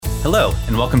Hello,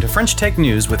 and welcome to French Tech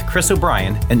News with Chris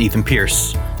O'Brien and Ethan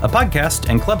Pierce, a podcast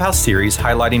and Clubhouse series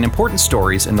highlighting important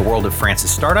stories in the world of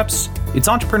France's startups, its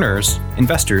entrepreneurs,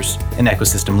 investors, and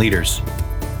ecosystem leaders.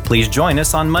 Please join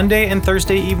us on Monday and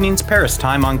Thursday evenings Paris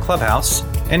time on Clubhouse,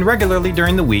 and regularly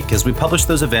during the week as we publish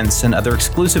those events and other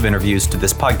exclusive interviews to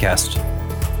this podcast.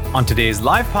 On today's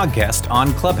live podcast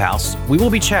on Clubhouse, we will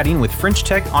be chatting with French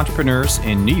tech entrepreneurs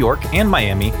in New York and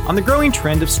Miami on the growing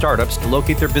trend of startups to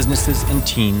locate their businesses and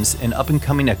teams in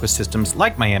up-and-coming ecosystems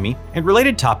like Miami, and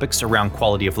related topics around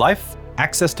quality of life,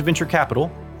 access to venture capital,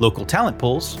 local talent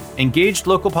pools, engaged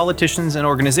local politicians and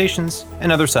organizations, and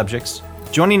other subjects.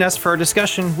 Joining us for our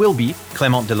discussion will be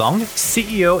Clément Delongue,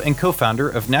 CEO and co-founder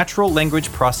of natural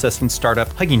language processing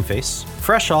startup Hugging Face,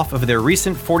 fresh off of their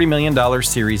recent $40 million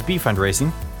Series B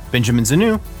fundraising; Benjamin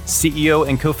Zanou, CEO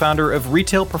and co-founder of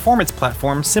retail performance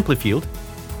platform Simplifield;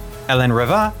 Alain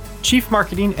Reva, Chief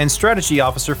Marketing and Strategy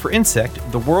Officer for Insect,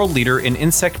 the world leader in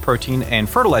insect protein and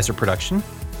fertilizer production;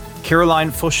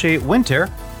 Caroline Fauché-Winter,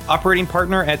 operating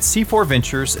partner at C4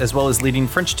 Ventures as well as leading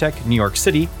French Tech New York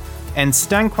City; and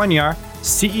Stan Coignard,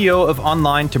 CEO of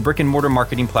online to brick-and-mortar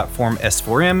marketing platform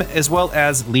S4M, as well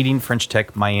as leading French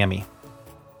Tech Miami.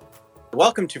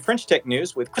 Welcome to French Tech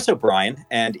News with Chris O'Brien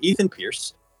and Ethan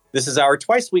Pierce. This is our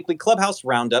twice-weekly Clubhouse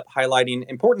roundup highlighting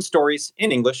important stories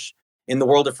in English in the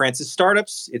world of France's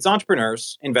startups, its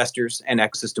entrepreneurs, investors, and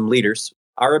ecosystem leaders.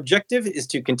 Our objective is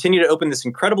to continue to open this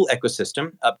incredible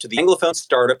ecosystem up to the Anglophone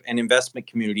startup and investment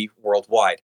community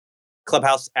worldwide.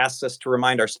 Clubhouse asks us to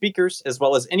remind our speakers, as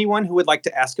well as anyone who would like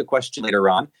to ask a question later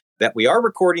on, that we are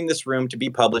recording this room to be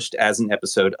published as an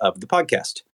episode of the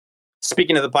podcast.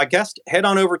 Speaking of the podcast, head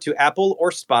on over to Apple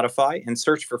or Spotify and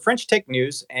search for French Tech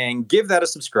News and give that a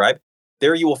subscribe.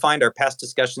 There you will find our past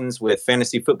discussions with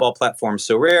fantasy football platform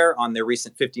Sorare on their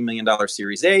recent $50 million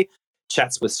Series A,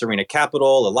 chats with Serena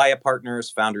Capital, Elia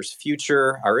Partners, Founders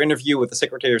Future, our interview with the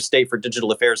Secretary of State for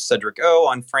Digital Affairs, Cedric O,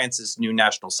 on France's new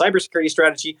national cybersecurity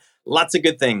strategy. Lots of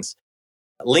good things.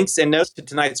 Links and notes to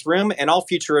tonight's room and all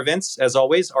future events, as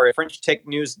always, are at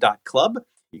FrenchTechNews.club.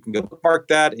 You can go bookmark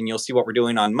that, and you'll see what we're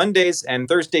doing on Mondays and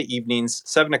Thursday evenings,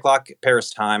 7 o'clock Paris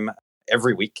time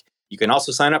every week. You can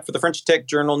also sign up for the French Tech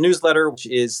Journal newsletter, which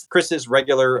is Chris's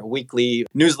regular weekly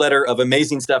newsletter of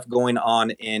amazing stuff going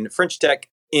on in French Tech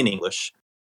in English.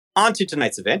 On to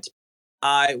tonight's event.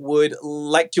 I would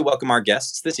like to welcome our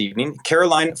guests this evening,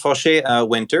 Caroline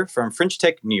Fauché-Winter from French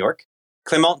Tech New York,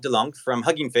 Clément Delongue from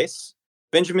Hugging Face,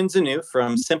 Benjamin Zanou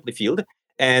from Simplifield,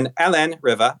 and Alain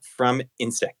Reva from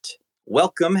Insect.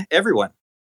 Welcome, everyone.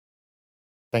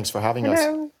 Thanks for having us.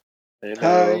 Hello.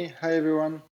 Hi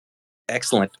everyone.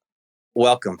 Excellent.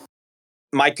 Welcome.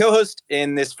 My co-host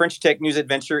in this French Tech News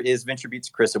adventure is VentureBeat's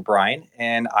Chris O'Brien,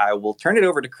 and I will turn it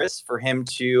over to Chris for him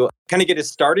to kind of get us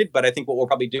started, but I think what we'll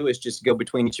probably do is just go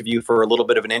between each of you for a little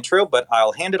bit of an intro, but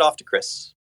I'll hand it off to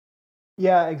Chris.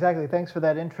 Yeah, exactly. Thanks for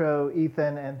that intro,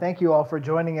 Ethan, and thank you all for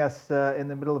joining us in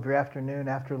the middle of your afternoon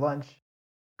after lunch.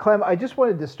 Clem, I just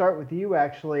wanted to start with you,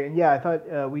 actually. And yeah, I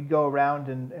thought we'd go around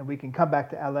and we can come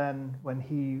back to Alain when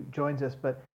he joins us.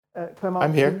 But Clement,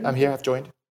 I'm here. I've joined.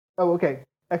 Oh, okay.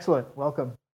 Excellent.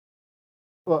 Welcome.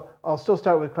 Well, I'll still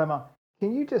start with Clement.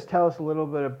 Can you just tell us a little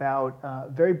bit about,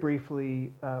 very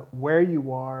briefly, where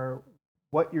you are,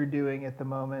 what you're doing at the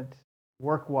moment,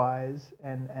 work-wise,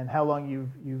 and how long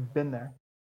you've been there?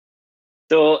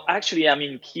 So actually, I'm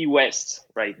in Key West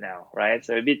right now, right?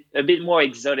 So a bit more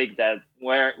exotic than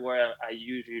where I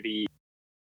usually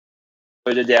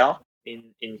Lauderdale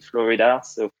in Florida.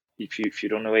 So if you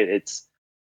don't know it, it's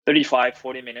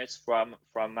 40 minutes from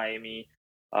Miami.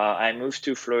 I moved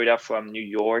to Florida from New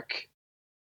York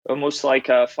almost like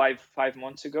 5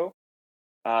 months ago.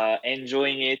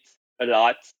 Enjoying it a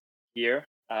lot here,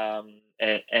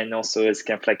 and also it's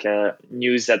kind of like a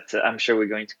news that I'm sure we're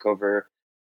going to cover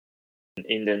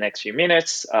in the next few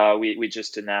minutes. We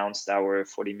just announced our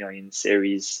 40 million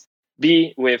Series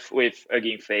B with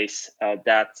Hugging Face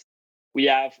that we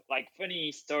have like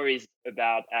funny stories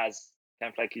about, as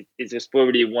kind of like it's just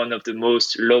probably one of the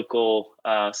most local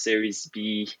Series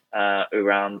B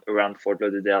around Fort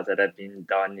Lauderdale that have been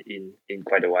done in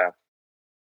quite a while.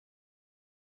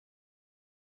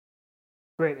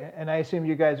 Great. And I assume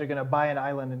you guys are going to buy an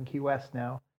island in Key West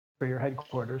now for your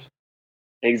headquarters.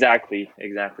 Exactly.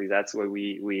 That's what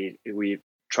we're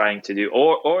trying to do,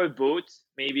 or a boat.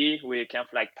 Maybe we're kind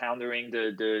of like pondering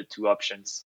the two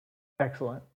options.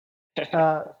 Excellent.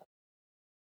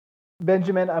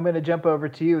 Benjamin, I'm going to jump over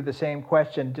to you. The same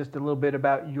question, just a little bit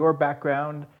about your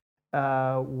background,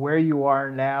 where you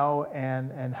are now,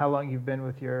 and how long you've been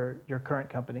with your current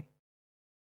company.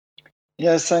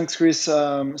 Yes, thanks, Chris.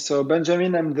 So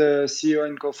Benjamin, I'm the CEO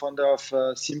and co-founder of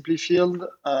Simplifield.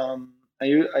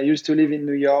 I used to live in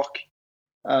New York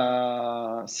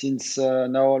since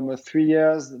now almost 3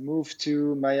 years. Moved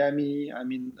to Miami.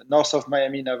 I'm in north of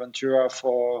Miami in Aventura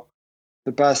for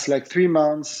the past 3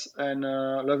 months, and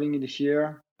loving it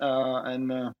here.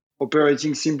 And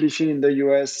operating Simplifield in the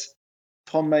US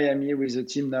from Miami with a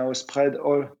team now spread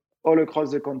all across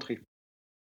the country.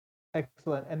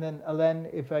 Excellent. And then Alain,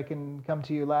 if I can come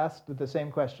to you last with the same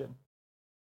question.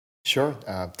 Sure.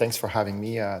 Thanks for having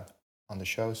me on the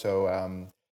show. So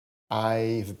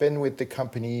I've been with the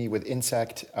company, with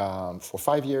Insect, for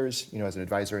 5 years, as an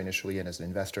advisor initially and as an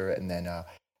investor. And then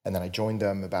I joined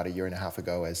them about 1.5 years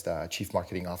ago as the chief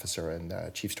marketing officer and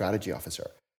chief strategy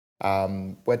officer.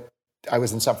 I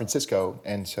was in San Francisco,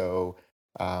 and so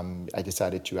I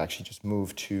decided to actually just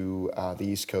move to the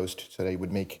East Coast so that it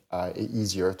would make it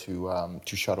easier to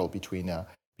shuttle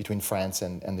between France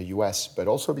and the US, but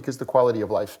also because the quality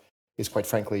of life is quite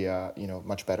frankly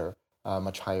much better,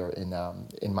 much higher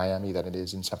in Miami than it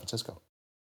is in San Francisco.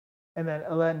 And then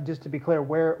Alain, just to be clear,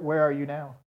 where are you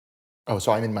now? Oh,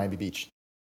 so I'm in Miami Beach.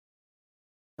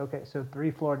 Okay, so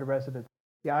 3 Florida residents.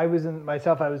 Yeah, I was in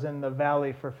the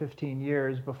Valley for 15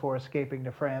 years before escaping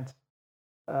to France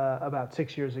about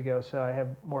 6 years ago. So I have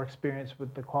more experience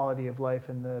with the quality of life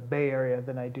in the Bay Area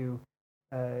than I do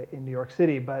in New York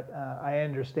City. But I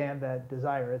understand that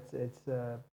desire. It's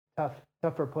a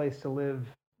tougher place to live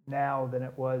now than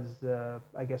it was,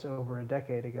 I guess, over a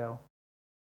decade ago.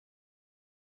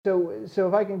 So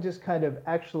if I can just kind of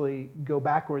actually go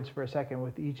backwards for a second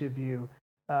with each of you,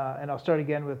 and I'll start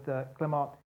again with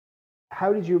Clément.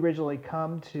 How did you originally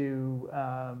come to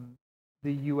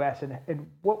the U.S. and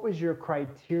what was your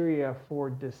criteria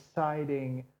for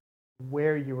deciding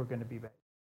where you were going to be based?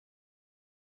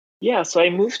 Yeah, so I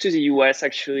moved to the US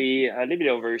actually a little bit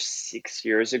over 6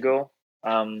 years ago.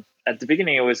 At the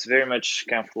beginning, it was very much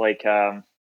kind of like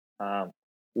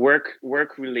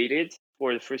work related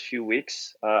for the first few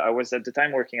weeks. I was at the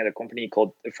time working at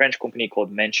a French company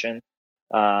called Mention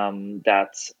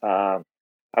that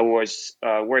I was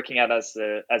working at as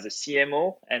a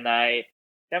CMO, and I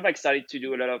kind of started to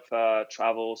do a lot of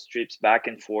travel trips back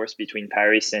and forth between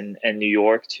Paris and New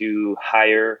York to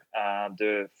hire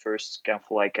the first kind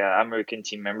of American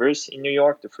team members in New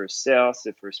York, the first sales,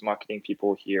 the first marketing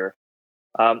people here.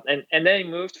 And then I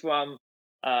moved from,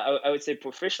 I would say,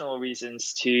 professional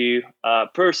reasons to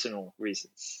personal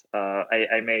reasons.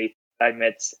 I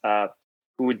met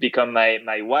who would become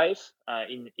my wife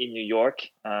in New York,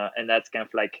 and that's kind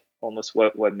of almost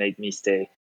what made me stay.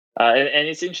 And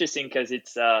it's interesting because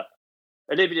it's a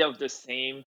little bit of the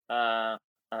same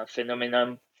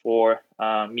phenomenon for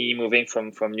me moving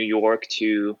from New York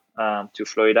to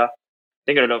Florida. I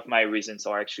think a lot of my reasons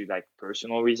are actually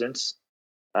personal reasons.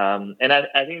 And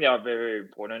I think they are very, very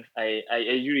important. I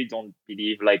usually don't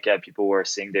believe people were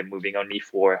saying they're moving only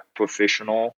for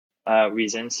professional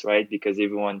reasons, right? Because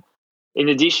everyone, in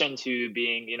addition to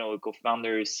being, a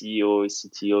co-founder, CEO,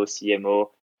 CTO, CMO,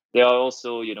 they are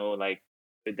also,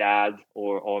 a dad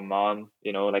or mom,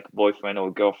 boyfriend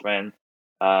or girlfriend.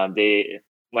 They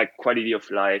quality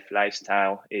of life,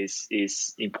 lifestyle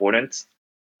is important.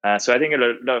 So I think a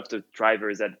lot of the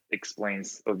drivers that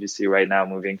explains obviously right now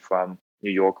moving from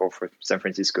New York or from San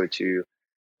Francisco to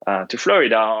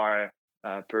Florida are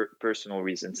personal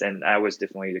reasons, and that was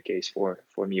definitely the case for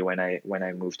me when I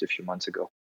moved a few months ago.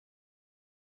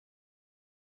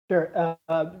 Sure.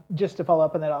 Just to follow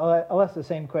up on that, I'll ask the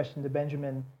same question to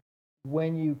Benjamin.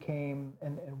 When you came,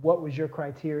 and what was your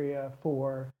criteria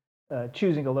for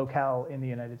choosing a locale in the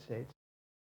United States?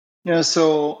 Yeah,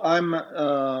 so I'm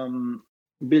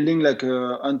building a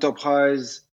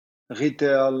enterprise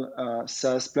retail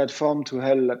SaaS platform to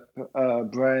help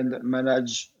brand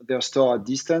manage their store at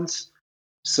distance.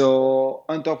 So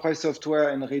enterprise software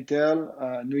and retail,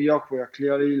 New York were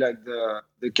clearly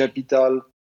the capital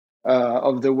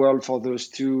of the world for those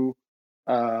two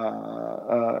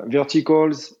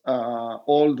verticals.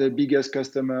 All the biggest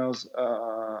customers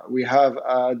we have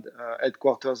had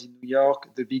headquarters in New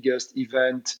York. The biggest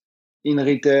event in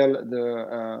retail,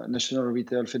 the National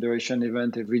Retail Federation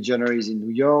event every January is in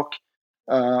New York.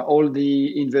 All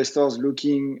the investors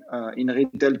looking in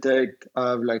retail tech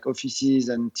have offices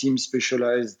and teams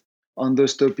specialized on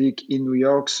those topics in New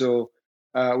York. So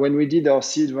when we did our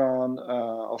seed round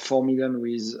of 4 million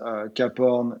with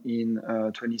Caphorn in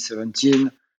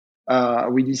 2017,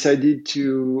 we decided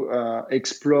to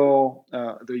explore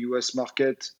the US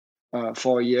market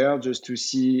for a year just to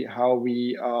see how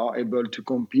we are able to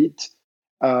compete.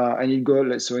 And it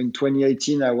goes. So in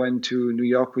 2018, I went to New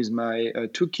York with my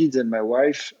 2 kids and my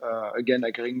wife, again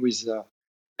agreeing with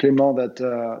Clément, that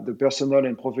the personal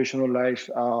and professional life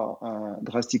are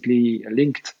drastically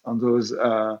linked on those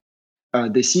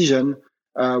decisions.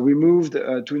 We moved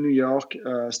to New York,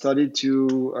 started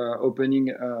to opening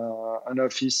an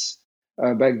office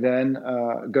back then,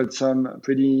 got some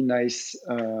pretty nice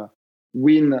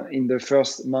win in the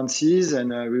first months, and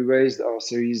we raised our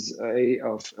Series A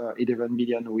of 11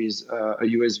 million with a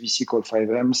US VC called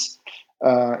 5Ms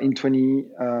in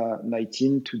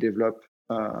 2019 to develop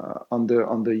on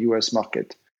the US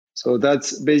market. So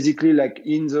that's basically like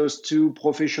in those two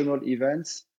professional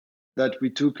events that we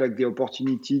took like the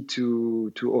opportunity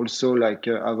to also like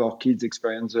have our kids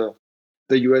experience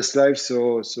the US life.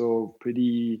 So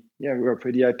pretty, yeah, we were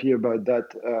pretty happy about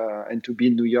that and to be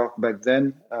in New York back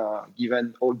then,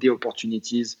 given all the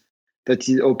opportunities that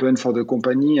is open for the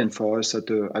company and for us at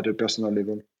a personal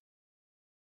level.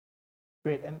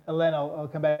 Great. And Hélène, I'll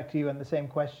come back to you on the same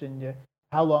question.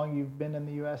 How long you've been in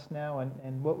the U.S. now,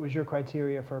 and what was your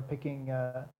criteria for picking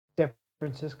San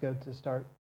Francisco to start?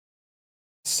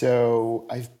 So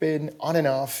I've been on and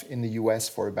off in the US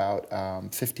for about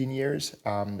 15 years.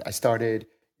 I started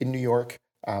in New York,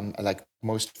 like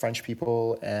most French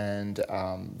people, and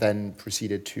then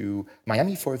proceeded to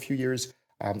Miami for a few years,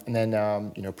 and then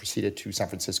proceeded to San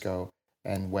Francisco.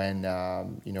 And when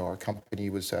our company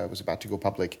was about to go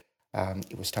public,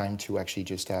 it was time to actually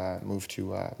just move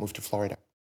to Florida.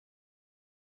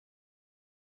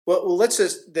 Well, let's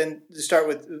just then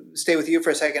stay with you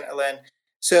for a second, Hélène.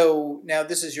 So now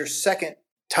this is your second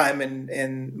time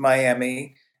in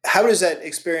Miami. How does that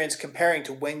experience comparing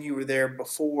to when you were there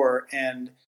before?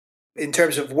 And in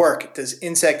terms of work, does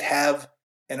Insect have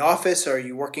an office? Or are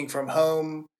you working from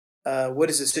home? What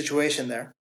is the situation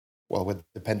there? Well, with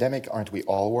the pandemic, aren't we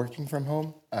all working from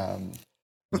home?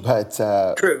 But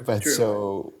True.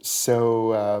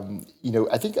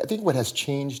 I think what has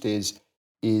changed is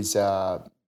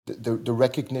the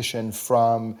recognition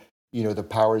from the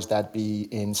powers that be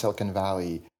in Silicon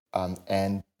Valley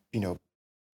and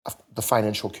the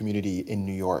financial community in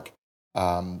New York,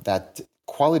 that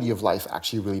quality of life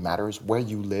actually really matters. Where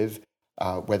you live,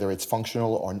 whether it's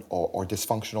functional or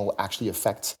dysfunctional, actually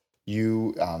affects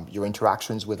you, your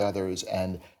interactions with others,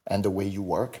 and the way you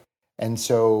work. And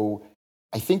so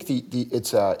I think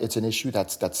it's an issue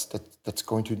that's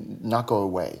going to not go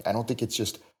away. I don't think it's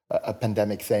just a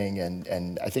pandemic thing,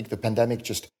 and I think the pandemic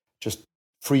just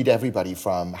freed everybody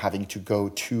from having to go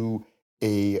to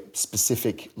a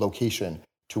specific location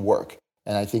to work.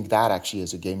 And I think that actually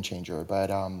is a game changer.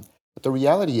 But the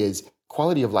reality is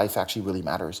quality of life actually really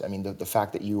matters. I mean, the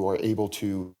fact that you are able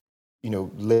to,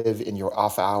 live in your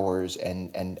off hours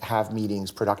and have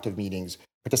meetings, productive meetings,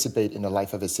 participate in the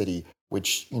life of a city,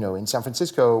 which, in San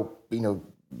Francisco,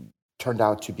 turned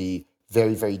out to be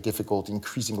very, very difficult,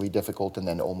 increasingly difficult, and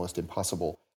then almost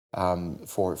impossible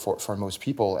for most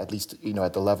people, at least,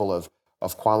 at the level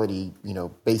of quality,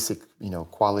 basic,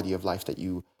 quality of life that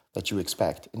you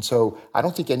expect. And so I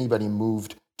don't think anybody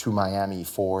moved to Miami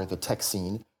for the tech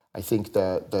scene. I think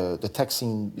the tech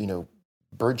scene,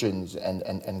 burgeons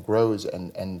and grows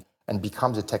and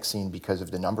becomes a tech scene because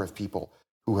of the number of people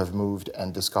who have moved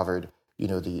and discovered,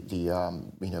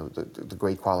 the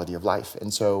great quality of life.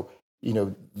 And so,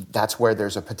 that's where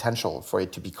there's a potential for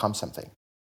it to become something.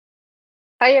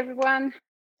 Hi, everyone.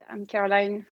 I'm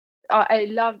Caroline. I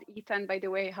loved, Ethan, by the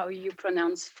way, how you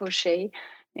pronounce Fauché.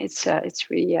 It's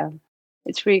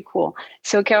really cool.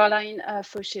 So Caroline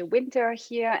Fauché Winter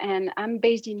here, and I'm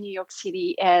based in New York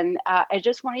City. And I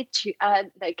just wanted to add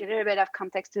like a little bit of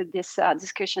context to this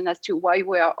discussion as to why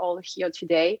we are all here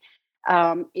today.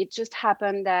 It just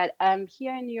happened that I'm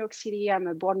here in New York City. I'm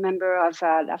a board member of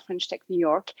La French Tech New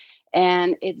York.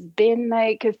 And it's been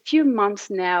like a few months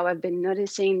now, I've been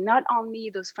noticing not only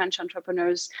those French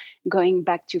entrepreneurs going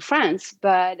back to France,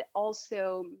 but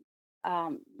also,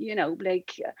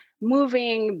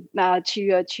 moving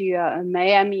to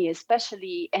Miami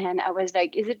especially. And I was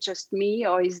like, is it just me,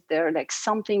 or is there like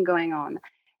something going on?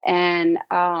 And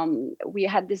we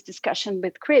had this discussion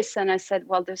with Chris, and I said,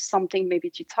 well, there's something maybe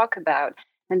to talk about.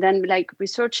 And then like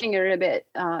researching a little bit,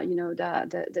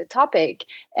 the topic,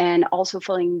 and also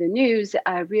following the news,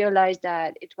 I realized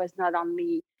that it was not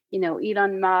only,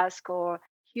 Elon Musk or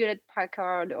Hewlett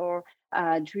Packard or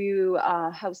Drew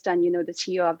Houston, the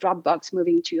CEO of Dropbox,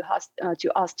 moving to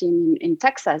Austin in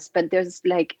Texas, but there's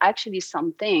like actually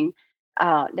something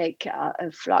like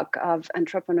a flock of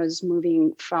entrepreneurs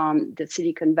moving from the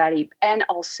Silicon Valley and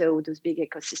also those big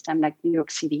ecosystems like New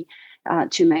York City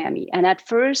to Miami. And at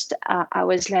first I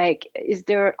was like, is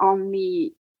there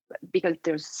only because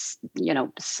there's,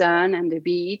 the sun and the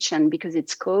beach and because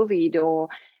it's COVID, or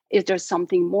is there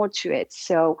something more to it?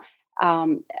 So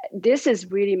This is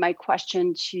really my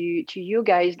question to you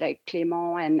guys, like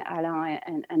Clément and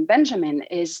Alain and Benjamin,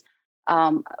 is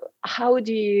how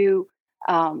do you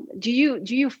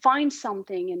find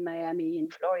something in Miami, in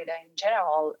Florida in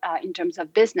general, in terms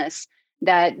of business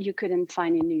that you couldn't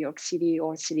find in New York City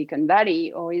or Silicon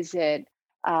Valley, or is it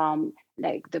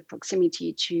like the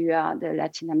proximity to the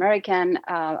Latin American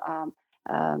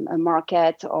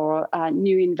market or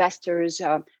new investors?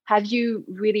 Have you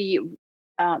really,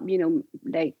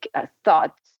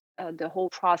 thought the whole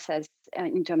process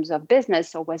in terms of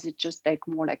business, or was it just like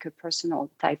more like a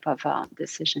personal type of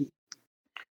decision?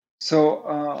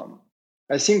 So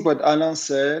I think what Alain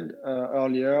said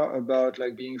earlier about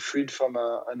like being freed from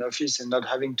an office and not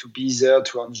having to be there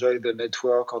to enjoy the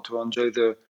network or to enjoy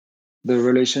the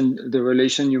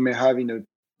relation you may have in a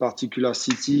particular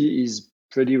city is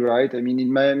pretty right. I mean,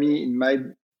 in Miami, in my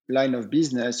line of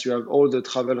business, you have all the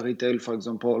travel retail, for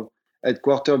example,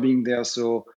 headquarter being there.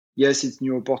 So yes, it's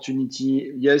new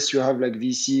opportunity. Yes, you have like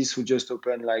VCs who just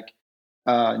open like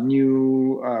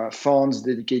new funds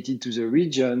dedicated to the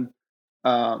region.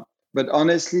 But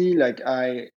honestly, like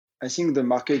I think the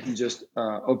market is just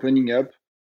opening up.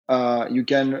 You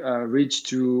can reach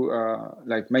to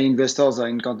like my investors are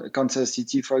in Kansas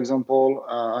City, for example.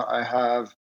 I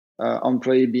have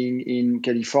employee being in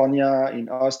California, in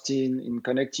Austin, in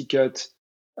Connecticut,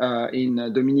 in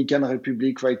Dominican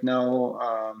Republic right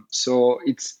now. So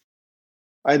it's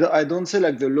I don't say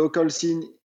like the local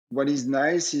scene. What is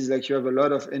nice is like you have a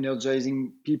lot of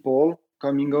energizing people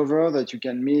coming over that you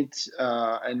can meet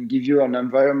and give you an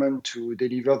environment to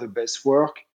deliver the best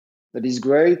work. That is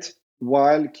great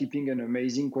while keeping an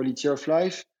amazing quality of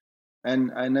life.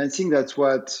 And I think that's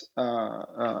what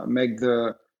make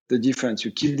the difference.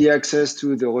 You keep the access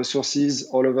to the resources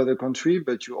all over the country,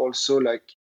 but you also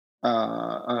like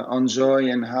enjoy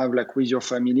and have like with your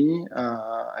family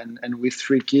and with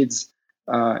 3 kids.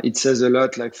 It says a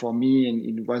lot, like for me,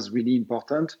 and it was really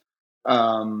important.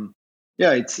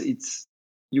 It's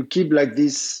you keep like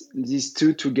these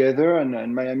two together,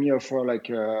 and Miami offer like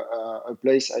a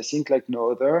place I think like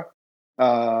no other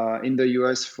in the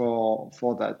US for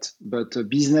that. But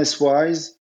business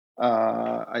wise,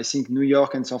 I think New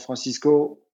York and San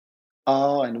Francisco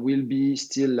are and will be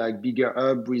still like bigger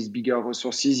hub with bigger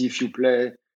resources if you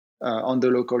play on the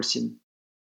local scene.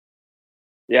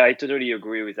 Yeah, I totally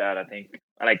agree with that. I think,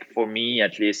 like for me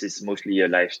at least, it's mostly a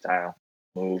lifestyle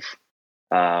move,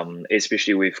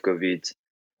 especially with COVID.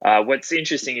 What's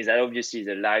interesting is that obviously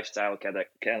the lifestyle kind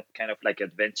of like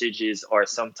advantages are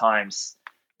sometimes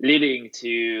leading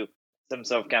to some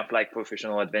sort of kind of like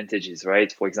professional advantages,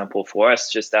 right? For example, for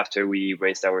us, just after we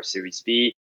raised our Series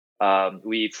B,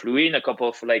 we flew in a couple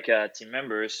of like team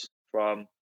members from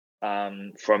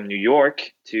New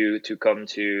York to come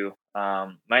to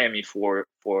Miami for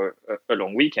a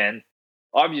long weekend.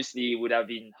 Obviously, it would have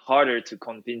been harder to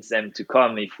convince them to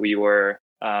come if we were,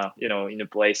 in a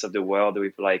place of the world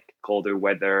with like colder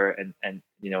weather and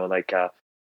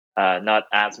not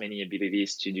as many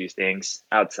abilities to do things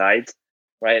outside.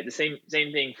 Right. The same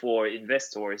thing for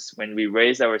investors. When we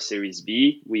raised our Series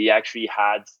B, we actually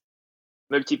had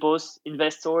multiple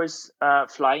investors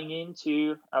flying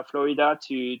into Florida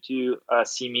to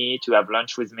see me, to have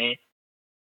lunch with me.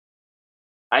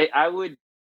 I would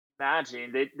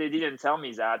imagine they didn't tell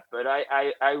me that, but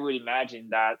I would imagine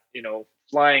that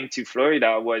flying to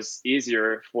Florida was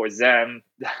easier for them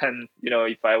than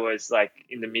if I was like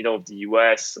in the middle of the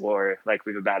US or like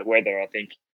with a bad weather. I think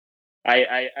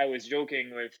I was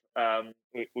joking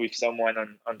with someone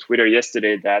on Twitter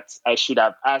yesterday that I should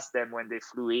have asked them when they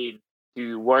flew in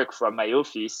to work from my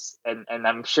office, and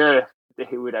I'm sure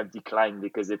they would have declined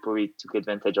because they probably took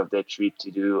advantage of their trip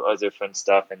to do other fun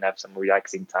stuff and have some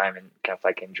relaxing time and kind of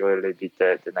like enjoy a little bit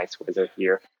the nice weather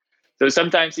here. So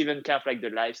sometimes even kind of like the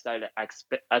lifestyle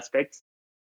aspects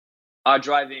are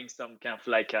driving some kind of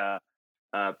like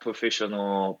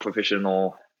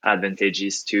professional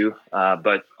advantages too.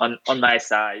 But on my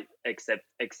side, except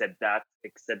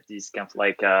these kind of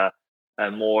like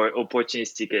more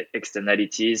opportunistic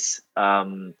externalities,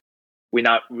 we're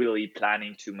not really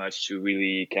planning too much to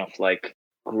really kind of like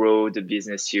grow the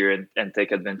business here and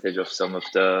take advantage of some of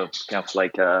the kind of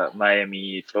like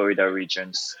Miami, Florida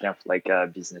regions kind of like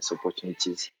business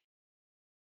opportunities.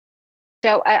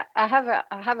 So I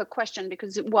have a question,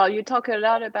 because you talk a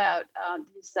lot about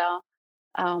this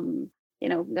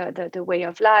the way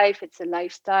of life, it's a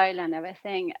lifestyle and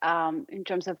everything. In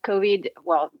terms of COVID,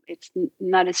 it's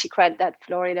not a secret that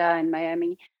Florida and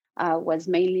Miami was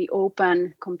mainly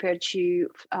open compared to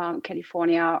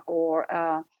California or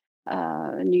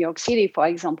New York City, for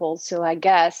example. So I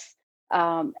guess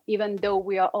even though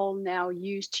we are all now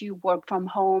used to work from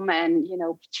home and,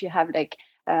 to have like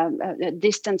a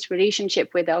distance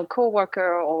relationship with our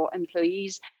coworker or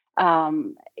employees,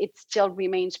 it still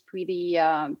remains pretty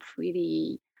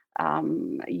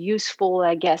useful,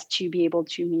 I guess, to be able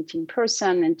to meet in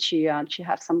person and to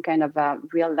have some kind of a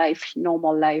real life,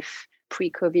 normal life,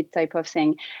 pre-COVID type of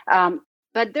thing.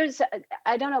 But there's,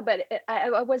 I don't know, but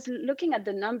I was looking at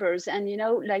the numbers and,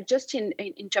 like just in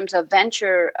terms of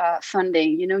venture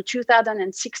funding,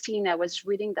 2016, I was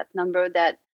reading that number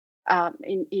that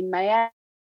in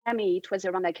Miami, it was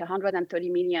around like 130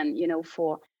 million,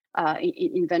 for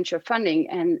in venture funding.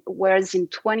 And whereas in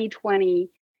 2020,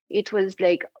 it was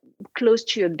like close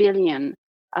to $1 billion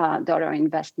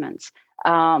investments.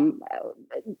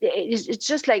 It's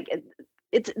just like,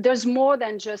 there's more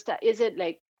than just, is it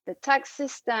like the tax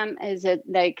system? Is it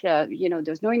like,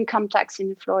 there's no income tax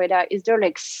in Florida? Is there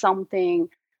like something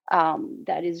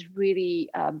that is really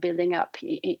building up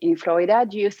in Florida?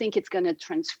 Do you think it's going to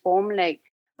transform like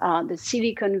the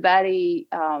Silicon Valley,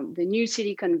 the new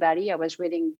Silicon Valley? I was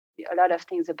reading a lot of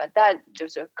things about that.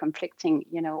 There's a conflicting,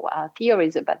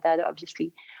 theories about that,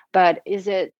 obviously. But is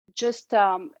it just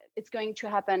it's going to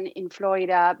happen in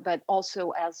Florida, but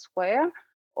also elsewhere,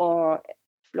 or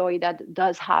Florida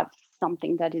does have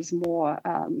something that is more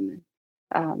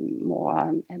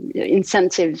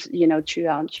incentives, to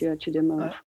the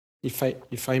move?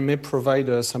 If I may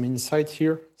provide some insight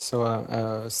here.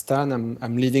 So Stan,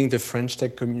 I'm leading the French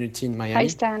tech community in Miami. Hi,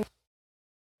 Stan.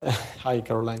 Hi,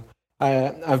 Caroline.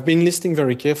 I've been listening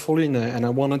very carefully, and I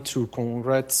wanted to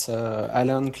congrats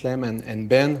Alan, Clem, and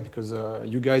Ben, because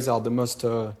you guys are the most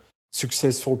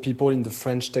successful people in the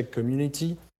French tech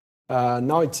community.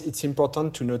 Now it's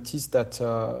important to notice that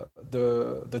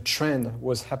the trend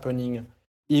was happening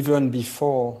even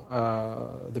before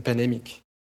the pandemic.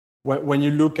 When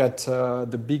you look at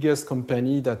the biggest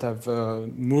company that have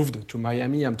moved to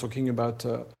Miami, I'm talking about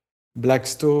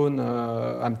Blackstone,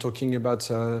 I'm talking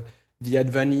about the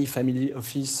Advani family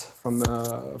office from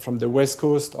the West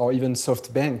Coast, or even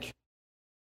SoftBank.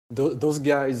 Those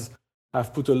guys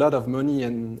have put a lot of money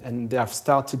and they have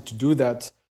started to do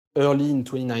that early in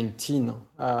 2019.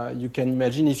 You can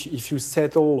imagine if you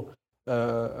settle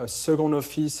a second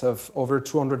office of over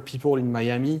 200 people in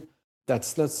Miami,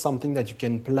 that's not something that you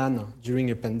can plan during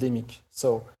a pandemic.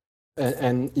 So,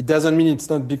 and it doesn't mean it's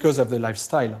not because of the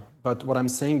lifestyle, but what I'm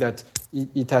saying that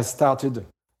it has started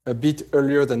a bit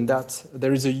earlier than that.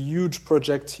 There is a huge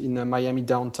project in Miami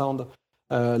downtown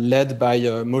led by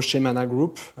Moshe Mana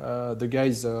Group. The guy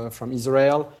is from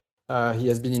Israel. He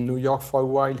has been in New York for a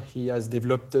while. He has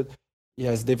developed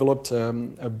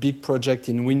a big project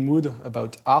in Wynwood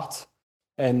about art.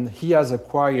 And he has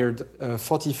acquired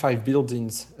 45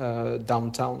 buildings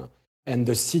downtown. And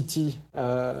the city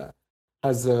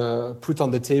has put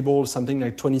on the table something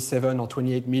like 27 or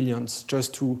 28 millions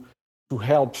just to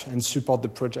help and support the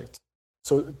project.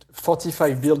 So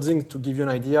 45 buildings, to give you an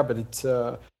idea, but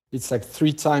it's like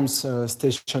 3 times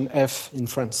Station F in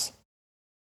France.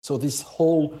 So this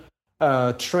whole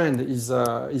trend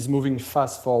is moving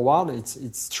fast forward.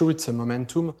 It's true, it's a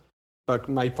momentum. But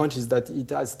my point is that it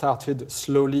has started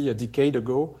slowly a decade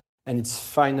ago, and it's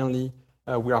finally,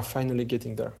 we are finally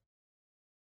getting there.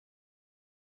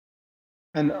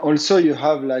 And also you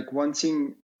have like one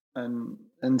thing, and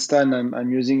Stan,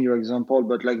 I'm using your example,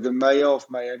 but like the mayor of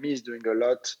Miami is doing a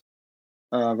lot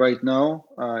right now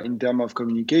in terms of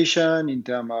communication, in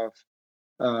terms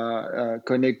of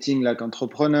connecting like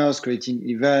entrepreneurs, creating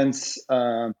events,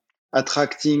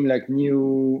 attracting like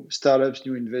new startups,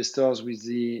 new investors with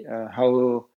the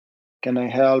how can I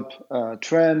help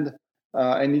trend.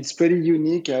 And it's pretty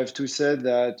unique, I have to say,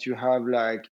 that you have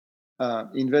like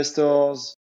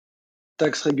investors,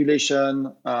 tax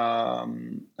regulation,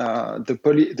 the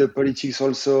politics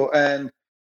also, and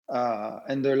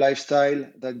the lifestyle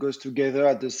that goes together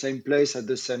at the same place at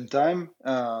the same time.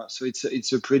 So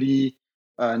it's a pretty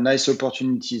nice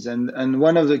opportunities. And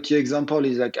one of the key examples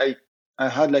is like I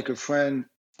had like a friend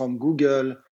from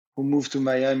Google who moved to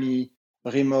Miami,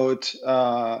 remote,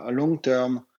 long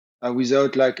term,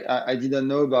 without like I didn't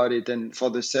know about it, and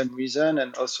for the same reason.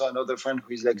 And also another friend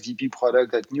who is like VP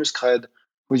product at NewsCred,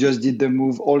 who just did the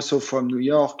move also from New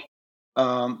York.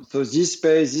 So this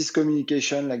space, this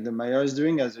communication, like the mayor is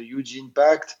doing, has a huge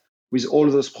impact with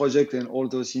all those projects and all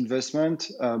those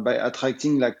investments by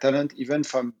attracting like talent, even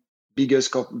from bigger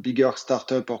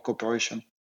startup or corporation.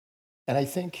 And I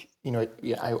think,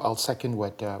 I'll second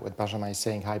what Benjamin is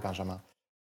saying. Hi, Benjamin.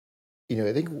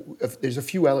 I think there's a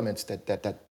few elements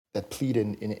that plead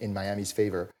in Miami's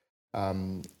favor.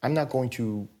 I'm not going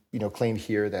to claim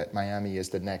here that Miami is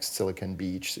the next Silicon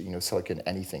Beach, Silicon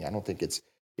anything. I don't think it's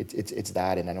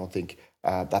that, and I don't think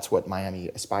that's what Miami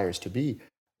aspires to be.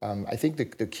 I think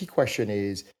the key question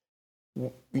is,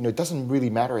 it doesn't really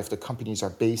matter if the companies are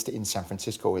based in San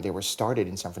Francisco or they were started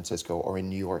in San Francisco or in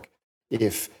New York.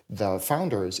 If the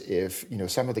founders, if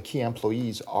some of the key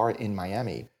employees are in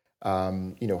Miami,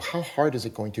 how hard is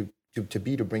it going to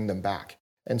be to bring them back?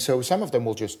 And so some of them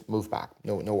will just move back,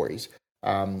 no worries.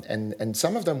 And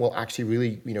some of them will actually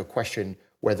really, question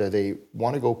whether they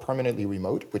want to go permanently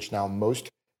remote, which now most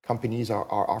companies are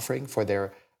offering for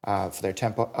their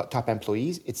top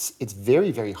employees. It's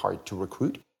very, very hard to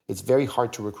recruit. It's very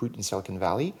hard to recruit in Silicon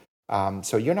Valley.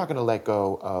 So you're not going to let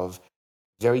go of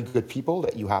very good people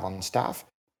that you have on staff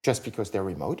just because they're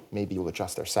remote. Maybe you'll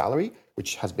adjust their salary,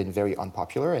 which has been very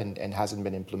unpopular and hasn't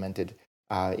been implemented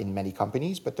in many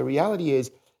companies. But the reality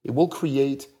is it will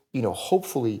create,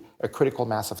 hopefully a critical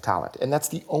mass of talent. And that's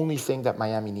the only thing that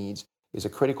Miami needs, is a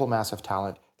critical mass of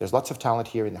talent. There's lots of talent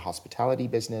here in the hospitality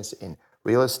business, in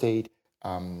real estate,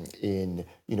 in,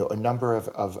 a number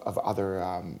of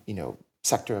other,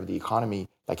 sector of the economy,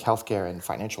 like healthcare and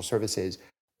financial services.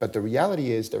 But the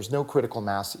reality is there's no critical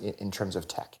mass in terms of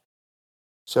tech.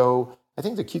 So I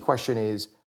think the key question is,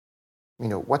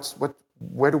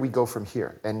 where do we go from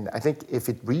here? And I think if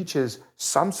it reaches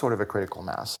some sort of a critical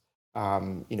mass,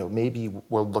 maybe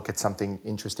we'll look at something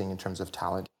interesting in terms of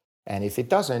talent. And if it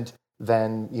doesn't,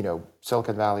 then,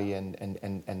 Silicon Valley and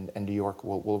New York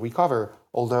will recover.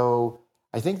 Although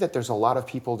I think that there's a lot of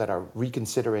people that are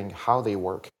reconsidering how they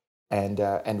work and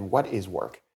what is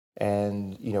work.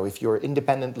 And, if you're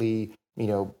independently,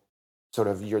 sort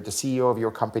of you're the CEO of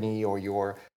your company, or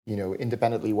you're,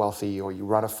 independently wealthy, or you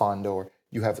run a fund, or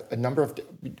you have a number of,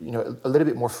 a little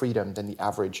bit more freedom than the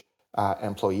average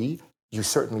employee, you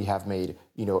certainly have made,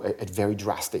 a very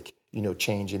drastic,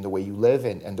 change in the way you live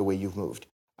and the way you've moved.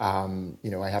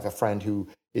 I have a friend who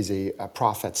is a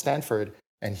prof at Stanford,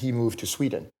 and he moved to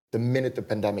Sweden. The minute the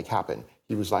pandemic happened,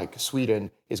 he was like, Sweden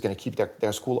is going to keep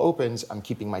their school opens. I'm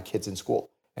keeping my kids in school.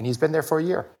 And he's been there for a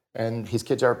year, and his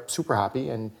kids are super happy,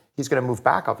 and he's going to move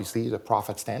back. Obviously, he's a prof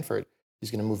at Stanford.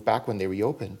 He's going to move back when they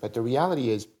reopen. But the reality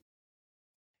is,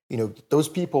 those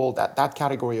people, that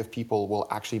category of people will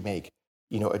actually make,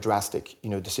 a drastic,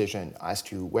 decision as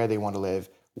to where they want to live,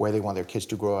 where they want their kids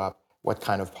to grow up, what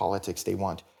kind of politics they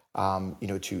want,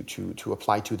 to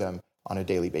apply to them on a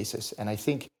daily basis. And I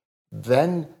think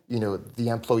then, the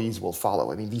employees will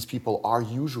follow. I mean, these people are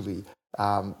usually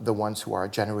the ones who are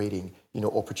generating,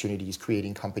 opportunities,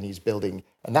 creating companies, building,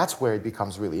 and that's where it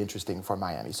becomes really interesting for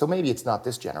Miami. So maybe it's not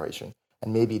this generation,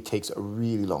 and maybe it takes a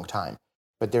really long time,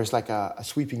 but there's like a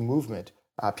sweeping movement.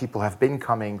 People have been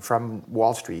coming from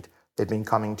Wall Street. They've been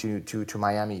coming to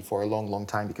Miami for a long, long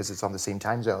time because it's on the same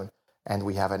time zone. And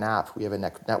we have an app, we have a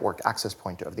network access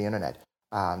point of the internet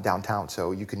downtown.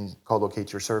 So you can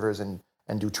co-locate your servers and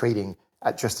do trading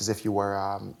just as if you were,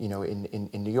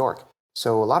 in New York.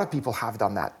 So a lot of people have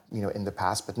done that, in the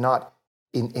past, but not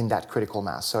in that critical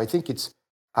mass. So I think it's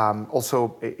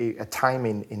also a time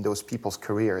in those people's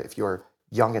career. If you're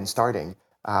young and starting,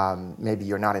 maybe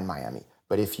you're not in Miami.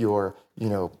 But if you're,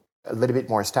 a little bit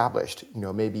more established,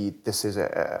 maybe this is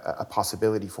a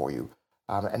possibility for you.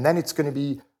 And then it's going to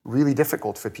be really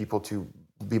difficult for people to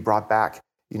be brought back,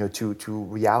 to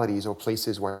realities or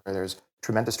places where there's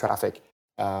tremendous traffic,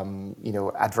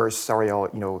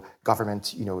 adversarial,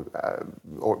 government,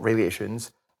 or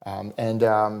relations, and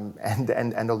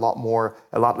a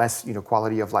lot less,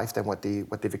 quality of life than what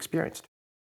they've experienced.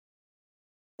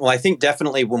 Well, I think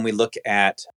definitely when we look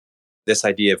at this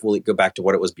idea of will it go back to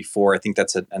what it was before, I think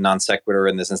that's a non sequitur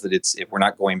in the sense that we're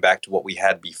not going back to what we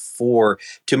had before.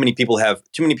 Too many people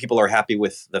are happy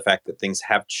with the fact that things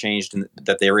have changed and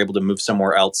that they are able to move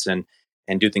somewhere else and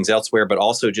do things elsewhere. But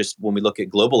also just when we look at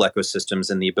global ecosystems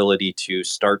and the ability to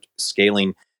start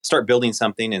building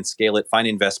something and scale it, find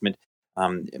investment,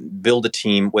 build a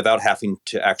team without having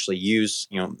to actually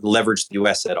leverage the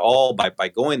US at all by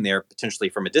going there potentially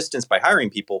from a distance by hiring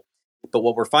people. But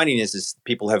what we're finding is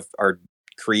people are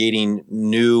creating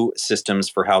new systems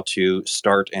for how to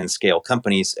start and scale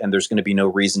companies, and there's going to be no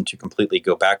reason to completely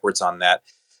go backwards on that.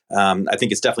 I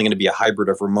think it's definitely going to be a hybrid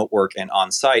of remote work and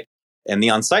on-site. And the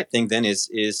on-site thing then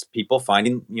is people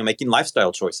finding, making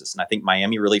lifestyle choices. And I think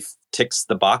Miami really ticks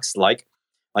the box like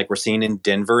we're seeing in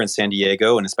Denver and San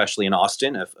Diego, and especially in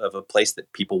Austin, of a place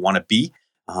that people want to be.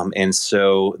 And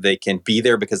so they can be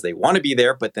there because they want to be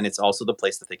there, but then it's also the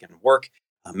place that they can work,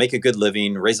 make a good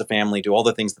living, raise a family, do all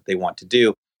the things that they want to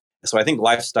do. So I think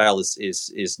lifestyle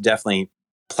is definitely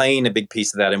playing a big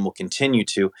piece of that and will continue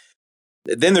to.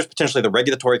 Then there's potentially the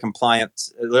regulatory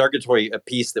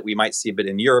piece that we might see a bit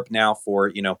in Europe now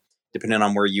for, depending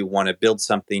on where you want to build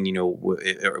something,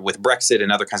 with Brexit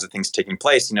and other kinds of things taking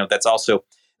place,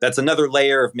 that's another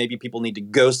layer of maybe people need to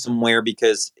go somewhere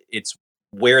because it's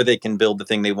where they can build the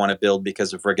thing they want to build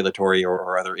because of regulatory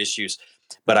or other issues.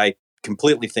 But I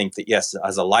completely think that, yes,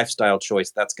 as a lifestyle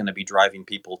choice, that's going to be driving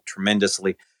people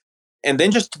tremendously. And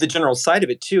then just to the general side of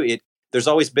it too, there's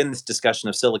always been this discussion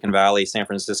of Silicon Valley, San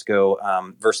Francisco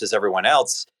versus everyone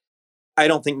else. I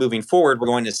don't think moving forward, we're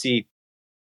going to see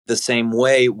the same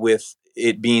way with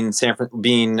it being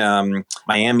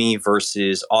Miami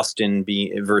versus Austin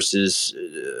versus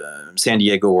San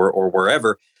Diego or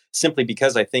wherever, simply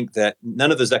because I think that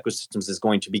none of those ecosystems is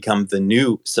going to become the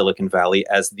new Silicon Valley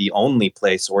as the only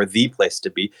place or the place to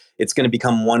be. It's going to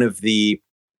become one of the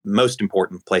most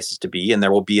important places to be, and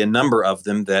there will be a number of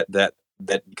them that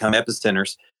become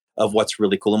epicenters of what's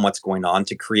really cool and what's going on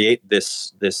to create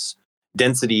this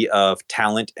density of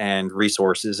talent and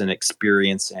resources and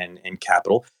experience and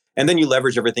capital. And then you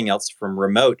leverage everything else from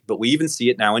remote. But we even see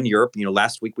it now in Europe.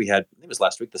 Last week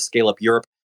the Scale Up Europe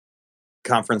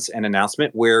conference and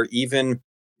announcement where even,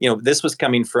 this was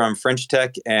coming from French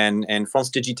Tech and France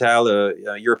Digital,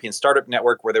 a European startup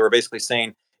network, where they were basically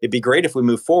saying, it'd be great if we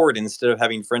move forward, instead of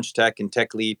having French Tech and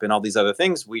Tech Leap and all these other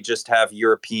things, we just have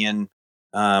European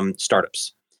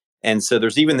startups. And so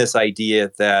there's even this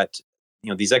idea that,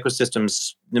 these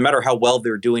ecosystems, no matter how well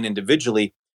they're doing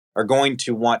individually, are going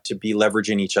to want to be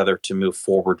leveraging each other to move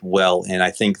forward well. And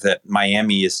I think that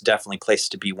Miami is definitely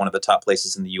placed to be one of the top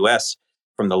places in the US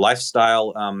from the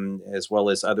lifestyle, as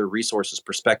well as other resources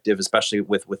perspective, especially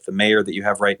with the mayor that you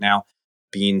have right now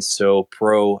being so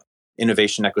pro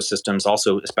innovation ecosystems,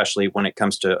 also especially when it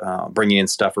comes to bringing in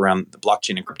stuff around the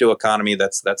blockchain and crypto economy.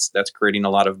 That's creating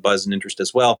a lot of buzz and interest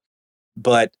as well.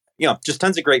 But just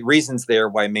tons of great reasons there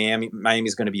why Miami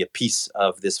is going to be a piece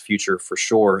of this future for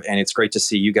sure. And it's great to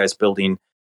see you guys building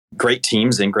great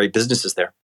teams and great businesses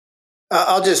there.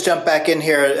 I'll just jump back in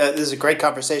here. This is a great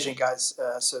conversation, guys.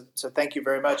 So thank you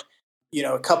very much.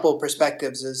 A couple of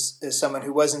perspectives as someone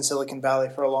who was in Silicon Valley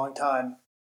for a long time.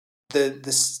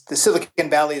 The Silicon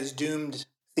Valley is doomed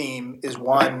theme is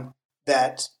one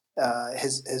that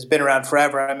has been around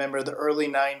forever. I remember the early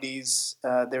 90s,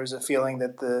 there was a feeling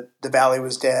that the Valley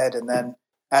was dead. And then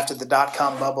after the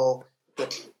dot-com bubble,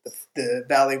 the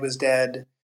Valley was dead.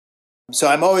 So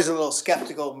I'm always a little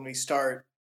skeptical when we start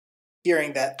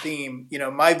hearing that theme.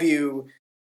 My view,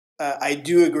 I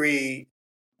do agree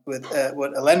with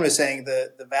what Alain was saying.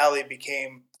 The Valley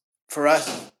became, for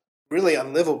us, really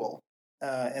unlivable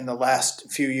in the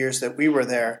last few years that we were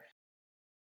there.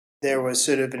 There was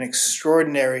sort of an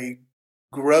extraordinary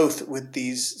growth with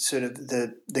these sort of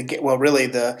the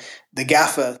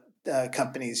GAFA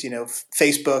companies,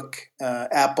 Facebook,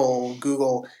 Apple,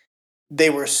 Google.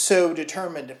 They were so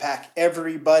determined to pack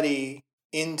everybody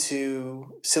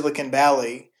into Silicon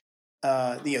Valley.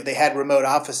 They had remote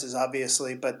offices,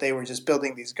 obviously, but they were just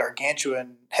building these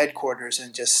gargantuan headquarters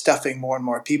and just stuffing more and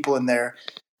more people in there,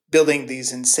 building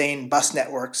these insane bus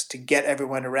networks to get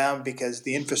everyone around because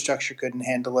the infrastructure couldn't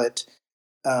handle it.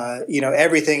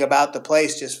 Everything about the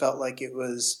place just felt like it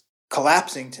was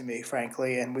collapsing to me,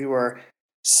 frankly. And we were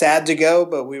sad to go,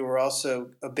 but we were also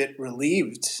a bit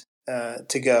relieved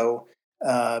to go.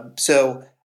 I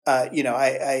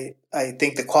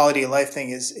think the quality of life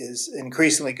thing is an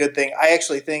increasingly good thing. I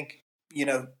actually think,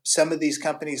 some of these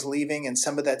companies leaving and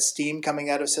some of that steam coming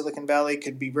out of Silicon Valley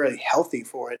could be really healthy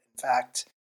for it. In fact,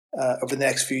 over the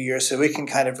next few years, so it can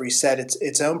kind of reset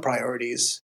its own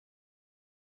priorities.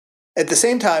 At the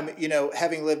same time,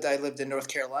 I lived in North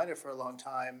Carolina for a long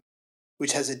time,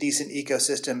 which has a decent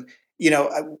ecosystem.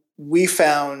 We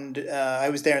found, I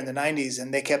was there in the 90s,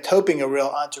 and they kept hoping a real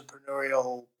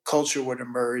entrepreneurial culture would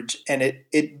emerge. And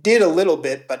it did a little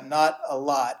bit, but not a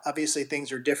lot. Obviously,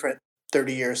 things are different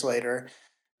 30 years later.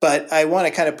 But I want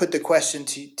to kind of put the question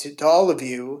to all of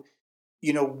you.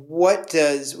 We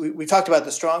talked about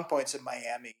the strong points of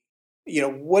Miami.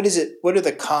 What are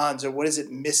the cons, or what is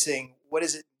it missing? What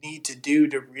does it need to do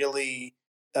to really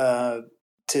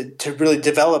to really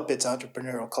develop its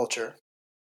entrepreneurial culture?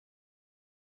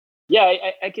 Yeah,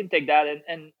 I can take that.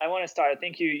 And I want to start. I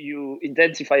think you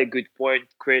identify a good point,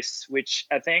 Chris, which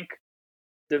I think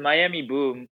the Miami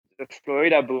boom, the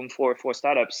Florida boom for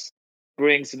startups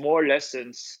brings more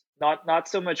lessons, not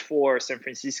so much for San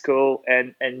Francisco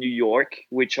and New York,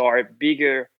 which are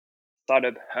bigger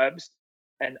startup hubs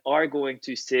and are going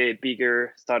to stay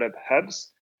bigger startup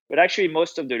hubs. But actually,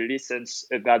 most of the lessons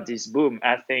about this boom,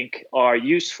 I think, are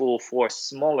useful for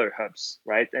smaller hubs,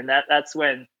 right? And that's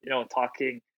when,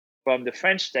 talking from the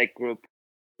French Tech group,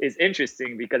 is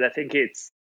interesting because I think it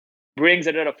brings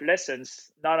a lot of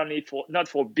lessons, not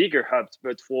for bigger hubs,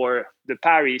 but for the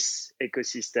Paris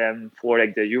ecosystem, for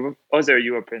like the other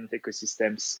European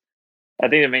ecosystems. I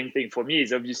think the main thing for me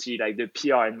is obviously like the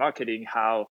PR and marketing,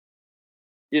 how,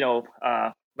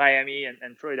 Miami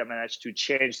and Florida managed to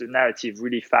change the narrative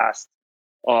really fast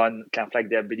on kind of like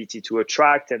the ability to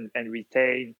attract and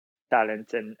retain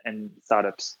talent and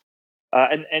startups.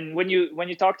 And when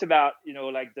you talked about,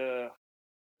 like the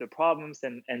problems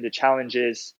and the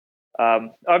challenges,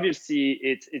 obviously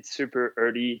it's super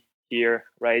early here,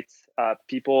 right?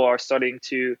 People are starting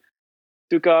to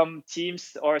come,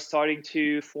 teams are starting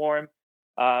to form.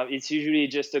 It's usually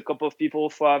just a couple of people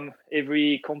from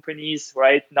every companies,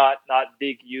 right? Not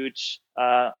big, huge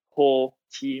whole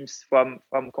teams from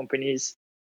companies.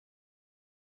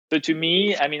 So to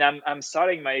me, I mean, I'm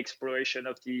starting my exploration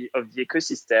of the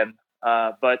ecosystem,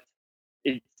 but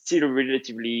it's still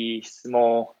relatively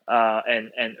small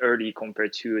and early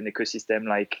compared to an ecosystem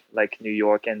like New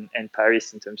York and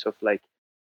Paris in terms of like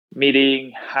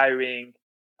meeting, hiring,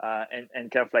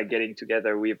 and kind of like getting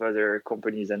together with other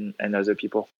companies and other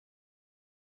people.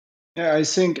 Yeah, I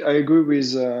think I agree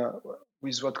with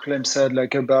what Clem said,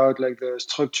 like about like the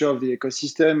structure of the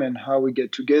ecosystem and how we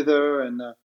get together. And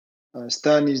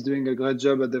Stan is doing a great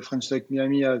job at the French Tech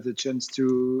Miami. I had the chance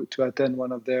to attend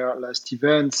one of their last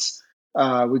events.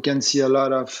 We can see a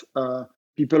lot of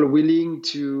people willing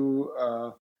to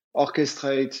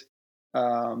orchestrate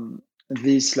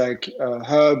this like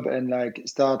hub and like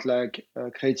start like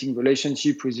creating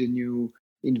relationship with the new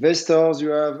investors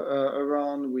you have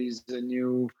around, with the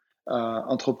new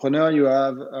entrepreneur you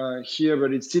have here.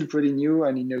 But it's still pretty new,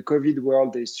 and in a COVID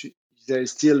world,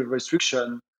 there's still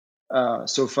restriction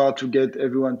so far to get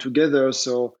everyone together.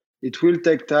 So it will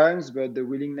take time, but the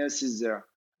willingness is there.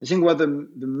 I think what the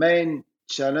main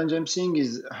challenge I'm seeing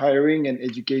is hiring and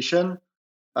education.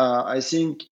 I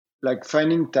think like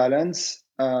finding talents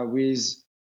with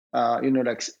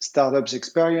like startups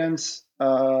experience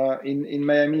in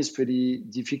Miami is pretty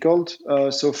difficult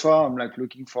so far. I'm like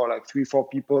looking for like 3-4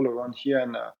 people around here,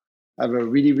 and I have a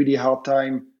really hard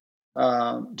time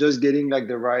just getting like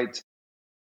the right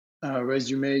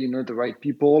resume, the right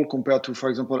people, compared to, for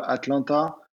example,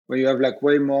 Atlanta, where you have like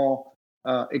way more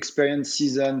experienced,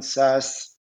 seasoned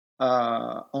SaaS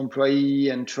employee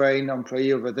and trained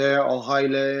employee over there, or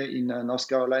Raleigh in North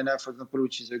Carolina, for example,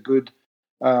 which is a good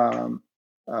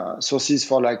sources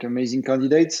for like amazing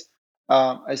candidates.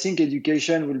 I think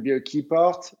education will be a key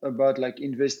part about like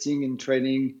investing in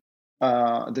training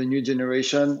the new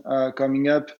generation coming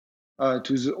up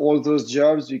to all those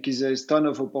jobs, because there's a ton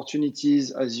of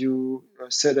opportunities, as you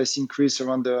said, I think, Chris,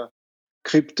 around the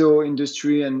crypto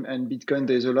industry and Bitcoin.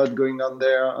 There's a lot going on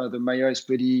there. The mayor is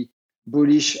pretty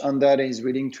bullish on that and is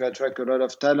willing to attract a lot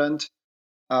of talent.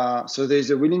 So there's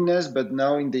a willingness, but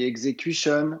now in the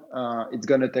execution, it's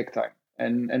going to take time.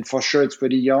 And for sure, it's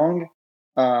pretty young.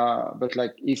 But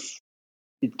like if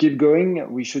it keep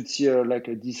going, we should see like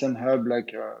a decent hub,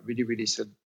 like really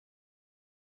soon.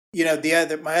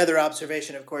 My other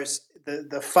observation, of course,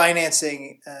 the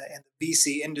financing and the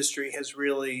VC industry has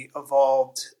really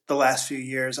evolved the last few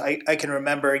years. I can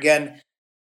remember, again,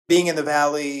 being in the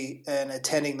Valley and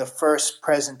attending the first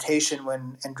presentation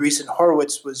when Andreessen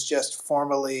Horowitz was just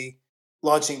formally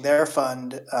launching their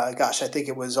fund. I think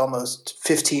it was almost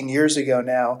 15 years ago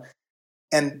now.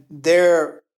 And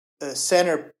their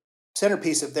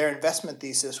centerpiece of their investment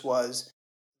thesis was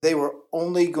they were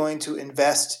only going to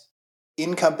invest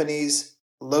in companies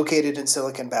located in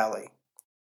Silicon Valley.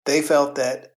 They felt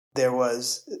that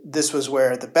this was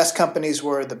where the best companies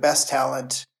were, the best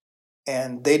talent,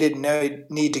 and they didn't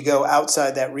need to go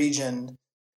outside that region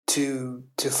to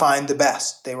find the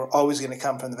best. They were always going to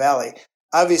come from the Valley.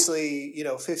 Obviously,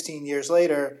 15 years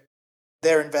later,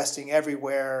 they're investing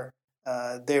everywhere.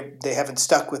 They haven't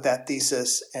stuck with that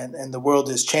thesis, and the world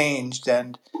has changed.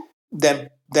 And then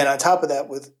on top of that,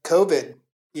 with COVID,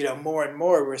 more and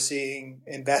more we're seeing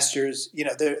investors.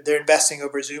 They're investing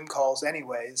over Zoom calls,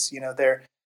 anyways.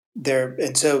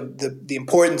 And so the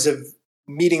importance of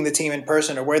meeting the team in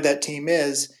person, or where that team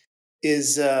is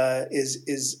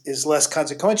less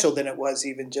consequential than it was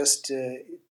even just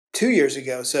 2 years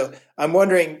ago. So I'm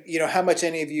wondering, how much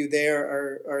any of you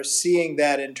there are seeing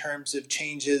that in terms of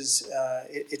changes.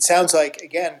 It sounds like,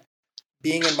 again,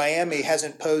 being in Miami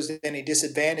hasn't posed any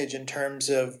disadvantage in terms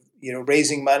of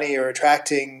raising money or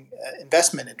attracting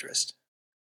investment interest.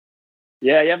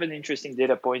 Yeah, you have an interesting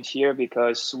data point here,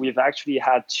 because we've actually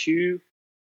had two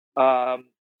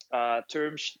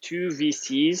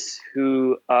VCs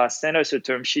who sent us a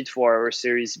term sheet for our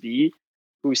Series B,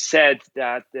 who said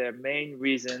that the main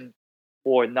reason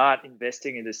for not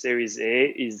investing in the Series A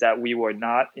is that we were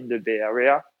not in the Bay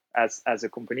Area as a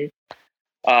company.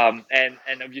 And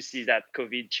obviously that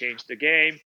COVID changed the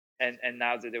game, and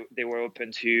now that they were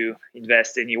open to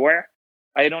invest anywhere.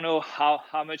 I don't know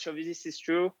how much of this is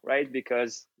true, right?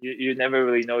 Because you never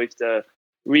really know if the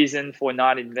reason for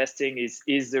not investing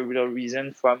is the real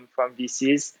reason from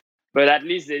VCs. But at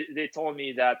least they told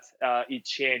me that it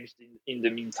changed in the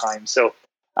meantime. So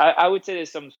I would say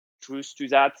there's some truth to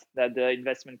that the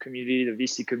investment community, the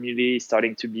VC community is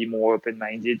starting to be more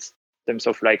open-minded in terms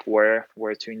of like where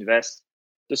to invest.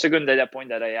 The second data point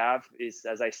that I have is,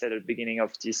 as I said at the beginning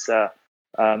of this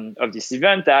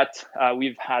event, that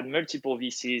we've had multiple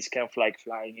VCs kind of like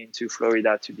flying into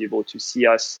Florida to be able to see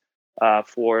us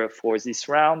for this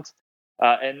round,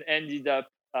 and ended up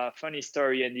funny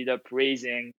story, ended up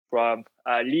raising from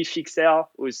Lee Fixell,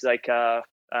 who's like a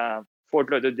Fort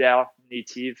Lauderdale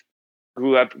native,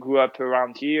 grew up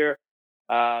around here.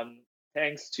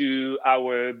 Thanks to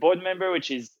our board member,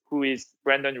 who is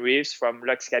Brandon Reeves from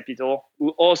Lux Capital, who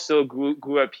also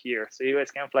grew up here. So it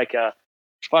was kind of like a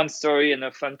fun story and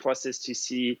a fun process to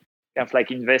see kind of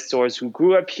like investors who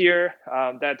grew up here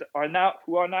that are now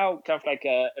kind of like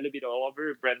a little bit all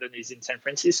over. Brandon is in San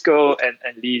Francisco and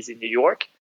Lee is in New York,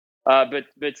 but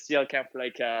still kind of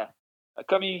like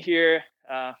coming here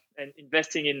and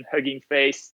investing in Hugging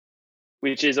Face,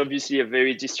 which is obviously a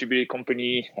very distributed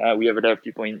company. We have a lot of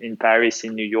people in Paris,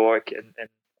 in New York, and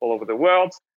all over the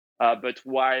world. But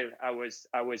while I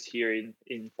was here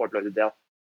in Fort Lauderdale.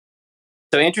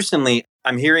 So interestingly,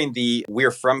 I'm hearing the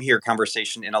 "we're from here"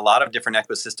 conversation in a lot of different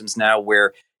ecosystems now,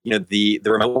 where the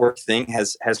remote work thing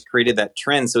has created that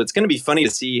trend. So it's going to be funny to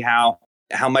see how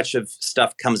much of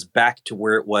stuff comes back to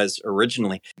where it was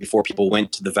originally before people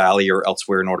went to the Valley or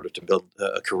elsewhere in order to build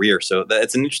a career. So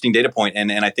that's an interesting data point,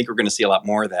 and I think we're going to see a lot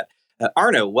more of that.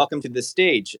 Arno, welcome to the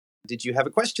stage. Did you have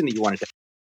a question that you wanted to?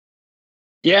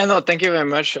 Yeah, no, thank you very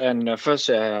much. And first,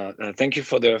 thank you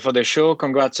for the show.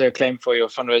 Congrats, Clem, for your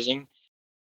fundraising.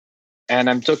 And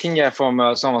I'm talking from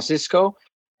San Francisco.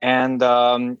 And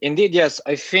indeed, yes,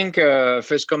 I think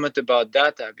first comment about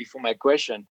that before my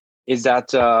question is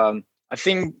that I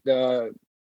think in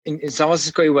San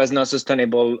Francisco, it was not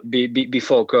sustainable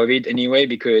before COVID anyway,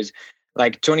 because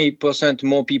like 20%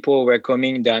 more people were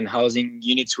coming than housing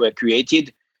units were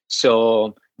created.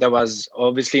 So there was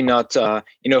obviously not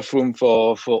enough room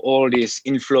for all this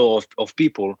inflow of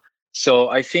people. So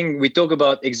I think we talk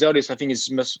about exodus. I think it's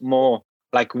much more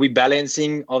like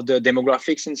rebalancing of the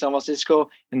demographics in San Francisco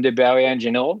and the Bay Area in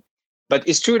general. But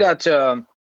it's true that the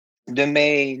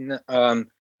main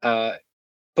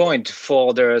point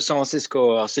for the San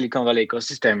Francisco or Silicon Valley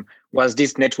ecosystem was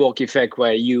this network effect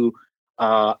where you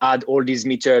add all these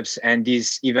meetups and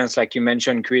these events, like you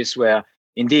mentioned, Chris, where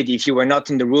indeed, if you were not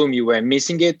in the room, you were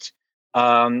missing it.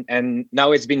 And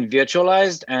now it's been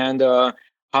virtualized. And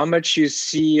how much you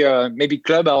see maybe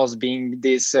Clubhouse being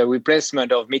this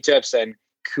replacement of meetups and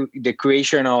the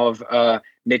creation of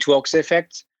networks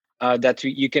effect that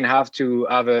you can have to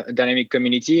have a dynamic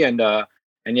community.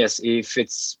 And yes, if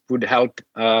it would help,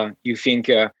 you think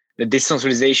the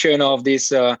decentralization of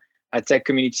this tech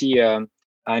community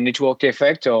network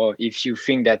effect, or if you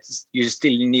think that you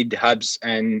still need hubs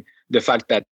and the fact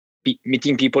that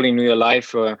meeting people in real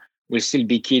life will still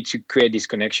be key to create these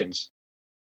connections.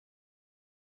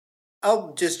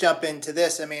 I'll just jump into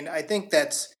this. I mean, I think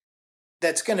that's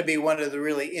going to be one of the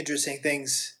really interesting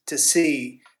things to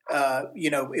see.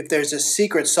 If there's a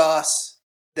secret sauce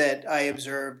that I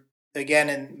observed, again,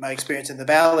 in my experience in the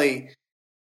Valley,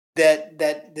 that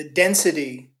the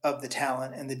density of the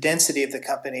talent and the density of the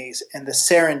companies and the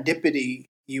serendipity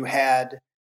you had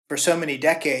for so many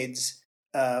decades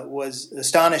was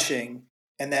astonishing.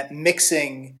 And that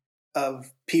mixing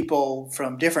of people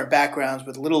from different backgrounds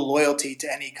with little loyalty to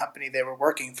any company they were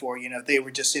working for, they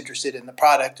were just interested in the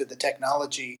product or the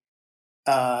technology,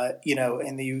 and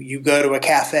you go to a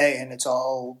cafe and it's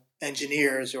all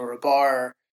engineers, or a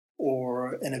bar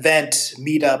or an event,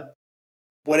 meetup,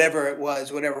 whatever it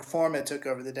was, whatever form it took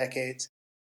over the decades.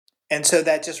 And so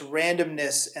that just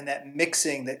randomness and that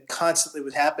mixing that constantly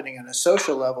was happening on a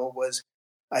social level was,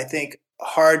 I think,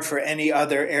 hard for any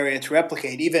other area to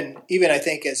replicate. Even I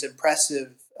think as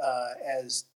impressive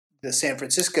as the San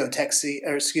Francisco tech scene,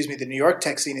 the New York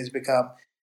tech scene has become,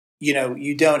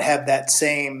 you don't have that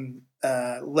same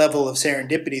level of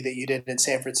serendipity that you did in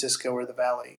San Francisco or the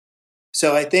Valley.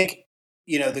 So I think,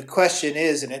 the question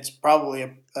is, and it's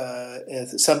probably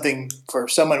something for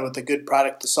someone with a good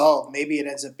product to solve. Maybe it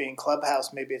ends up being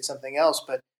Clubhouse, maybe it's something else,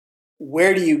 but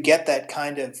where do you get that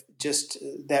kind of just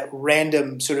that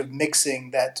random sort of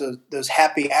mixing, that those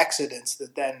happy accidents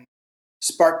that then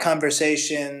spark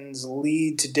conversations,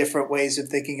 lead to different ways of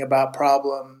thinking about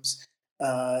problems,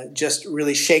 just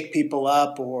really shake people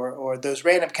up, or those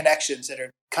random connections that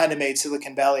are kind of made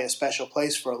Silicon Valley a special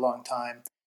place for a long time.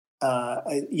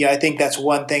 I think that's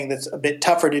one thing that's a bit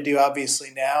tougher to do, obviously,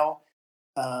 now.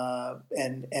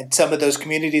 And some of those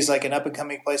communities, like an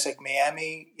up-and-coming place like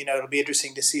Miami, it'll be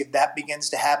interesting to see if that begins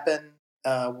to happen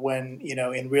when,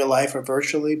 in real life or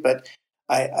virtually. But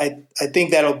I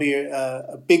think that'll be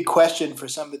a big question for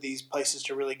some of these places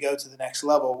to really go to the next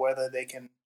level, whether they can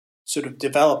sort of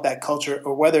develop that culture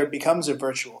or whether it becomes a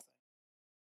virtual thing.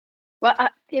 Well,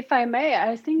 if I may,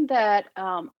 I think that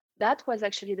that was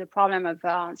actually the problem of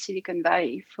Silicon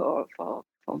Valley for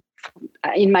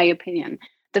in my opinion.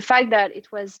 The fact that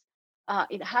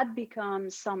it had become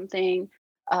something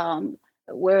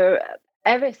where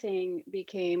everything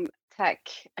became tech,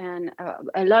 and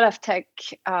a lot of tech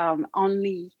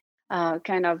only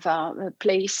kind of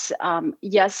place.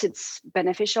 Yes, it's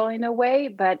beneficial in a way,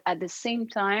 but at the same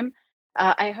time,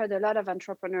 I heard a lot of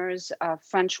entrepreneurs,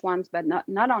 French ones, but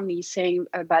not only saying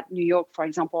about New York, for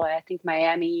example. I think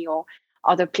Miami or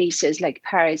other places like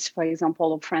Paris, for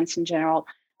example, or France in general.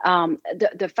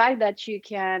 The fact that you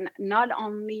can not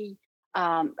only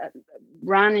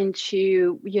run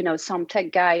into some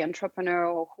tech guy, entrepreneur,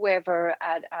 or whoever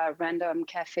at a random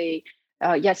cafe,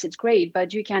 yes, it's great,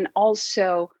 but you can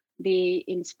also be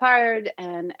inspired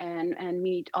and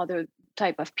meet other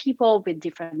type of people with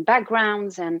different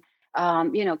backgrounds and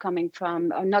coming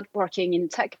from not working in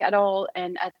tech at all.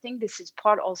 And I think this is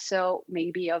part also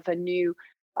maybe of a new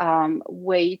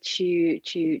way to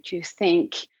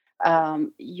think.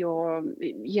 You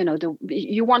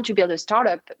want to build a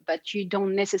startup, but you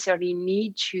don't necessarily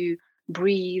need to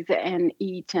breathe and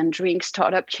eat and drink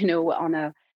startup, on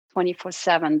a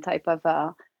 24/7 type of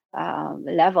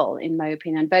level, in my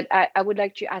opinion. But I would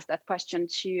like to ask that question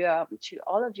to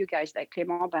all of you guys, like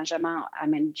Clément, Benjamin. I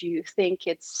mean, do you think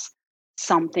it's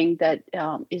something that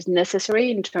is necessary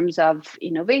in terms of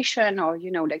innovation, or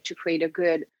like to create a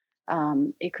good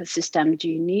ecosystem? Do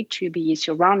you need to be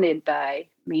surrounded by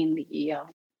mainly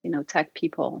tech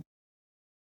people?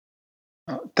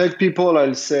 Tech people,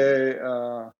 I'll say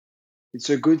it's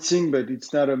a good thing, but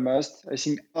it's not a must. I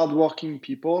think hardworking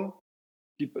people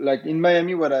like in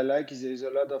Miami, what I like is there's a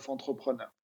lot of entrepreneurs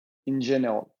in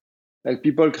general, like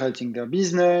people creating their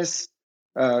business.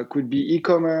 Could be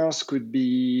e-commerce, could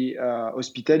be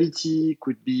hospitality,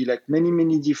 could be like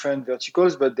many different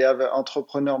verticals, but they have an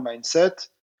entrepreneur mindset.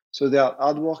 So they are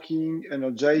hardworking,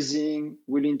 energizing,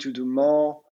 willing to do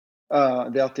more.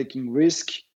 They are taking risk,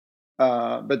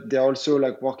 but they're also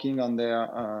like working on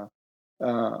their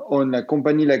own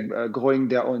company, growing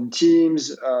their own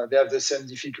teams. They have the same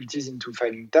difficulties into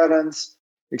finding talents.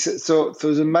 So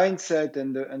the mindset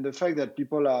and the fact that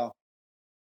people are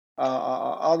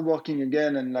hardworking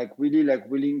again and really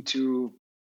willing to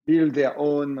build their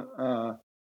own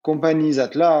companies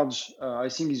at large, I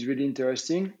think is really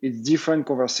interesting. It's different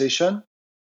conversation,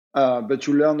 but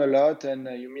you learn a lot and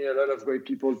you meet a lot of great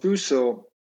people too. So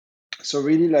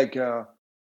really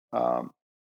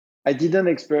I didn't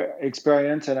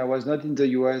experience, and I was not in the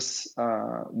US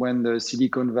when the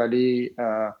Silicon Valley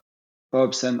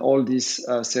hubs and all this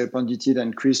serendipity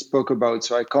and Chris spoke about.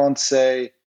 So I can't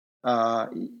say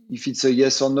if it's a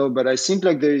yes or no, but I think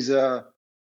there is a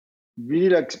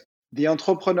really the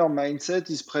entrepreneur mindset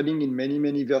is spreading in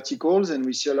many verticals, and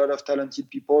we see a lot of talented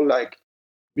people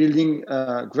building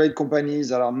great companies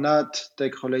that are not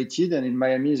tech related, and in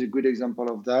Miami is a good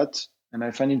example of that. And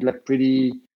I find it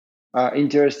pretty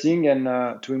interesting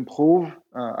and to improve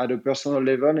at a personal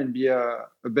level and be a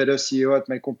better CEO at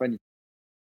my company.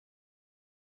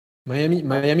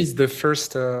 Miami is the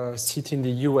first city in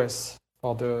the US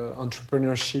for the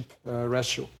entrepreneurship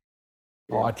ratio,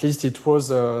 or at least it was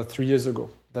 3 years ago.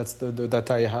 That's the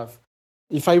data I have.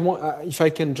 If I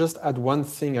can just add one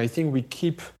thing, I think we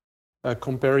keep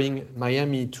comparing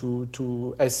Miami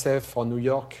to SF or New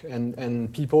York,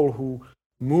 and people who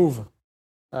move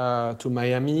to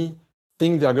Miami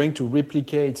think they're going to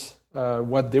replicate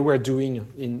what they were doing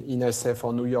in SF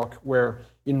or New York, where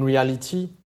in reality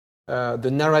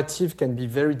the narrative can be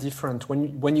very different.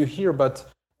 When you hear about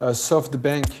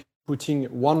SoftBank putting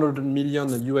 $100 million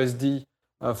USD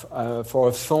for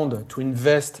a fund to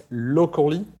invest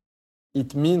locally,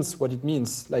 it means what it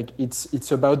means.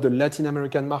 It's about the Latin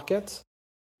American market,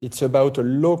 it's about a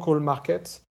local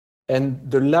market, and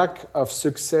the lack of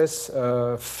success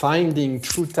finding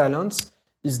true talents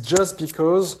is just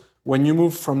because when you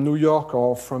move from New York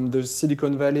or from the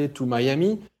Silicon Valley to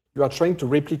Miami, you are trying to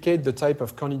replicate the type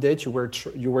of candidate you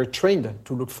were trained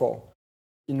to look for.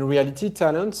 in reality,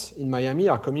 talents in Miami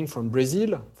are coming from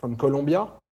Brazil, from Colombia,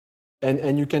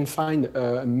 and you can find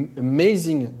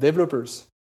amazing developers.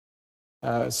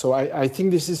 So I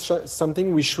think this is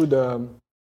something we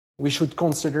should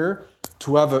consider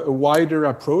to have a wider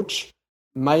approach.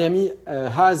 Miami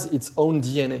has its own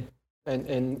DNA,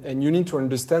 and you need to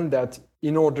understand that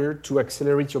in order to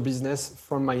accelerate your business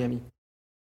from Miami.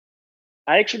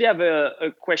 I actually have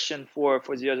a question for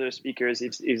the other speakers,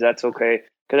 if that's okay.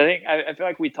 Because I feel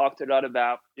like we talked a lot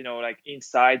about, like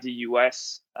inside the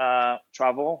US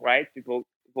travel, right? People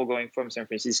going from San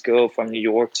Francisco, from New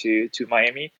York to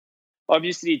Miami.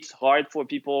 Obviously, it's hard for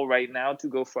people right now to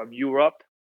go from Europe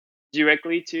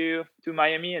directly to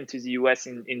Miami and to the US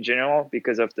in general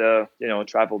because of the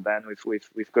travel ban with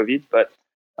COVID. But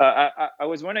I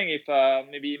was wondering if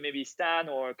maybe Stan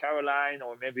or Caroline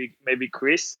or maybe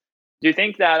Chris, do you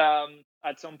think that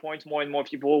at some point more and more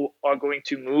people are going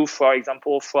to move, for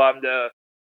example, from the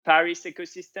Paris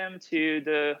ecosystem to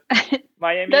the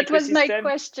Miami that ecosystem? Was my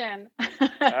question.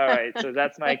 All right, so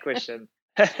that's my question.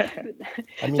 I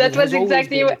mean, that was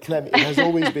exactly what Clem, it has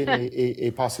always been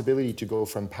a possibility to go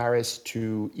from Paris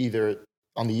to either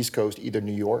on the East Coast, either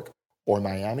New York or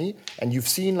Miami. And you've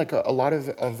seen like a lot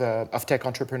of tech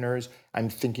entrepreneurs. I'm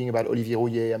thinking about Olivier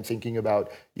Rouillet. I'm thinking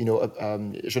about,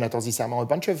 Jonathan Zissamon, a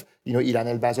bunch of, Ilan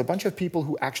Elbaz, a bunch of people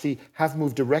who actually have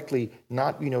moved directly,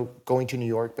 not, going to New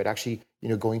York, but actually,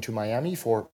 going to Miami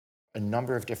for a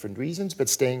number of different reasons, but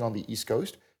staying on the East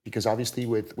Coast, because obviously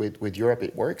with Europe,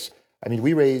 it works. I mean,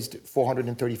 we raised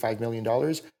 $435 million.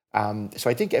 So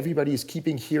I think everybody is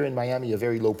keeping here in Miami a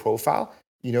very low profile,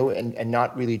 and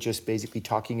not really just basically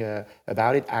talking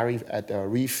about it. Ari at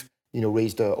Reef,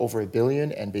 raised over $1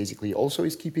 billion and basically also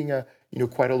is keeping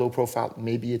quite a low profile.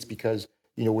 Maybe it's because,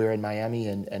 we're in Miami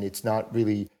and it's not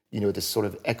really, this sort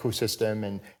of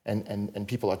ecosystem and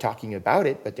people are talking about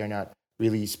it, but they're not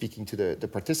really speaking to the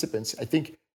participants. I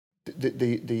think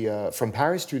the from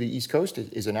Paris to the East Coast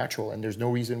is a natural, and there's no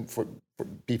reason for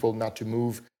people not to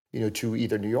move, to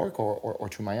either New York or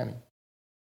to Miami.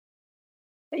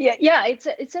 Yeah, it's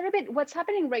a little bit what's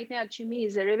happening right now to me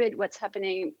is a little bit what's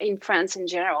happening in France in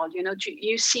general.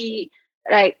 You see,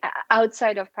 like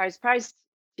outside of Paris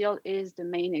still is the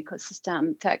main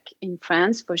ecosystem tech in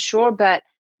France for sure, but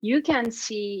you can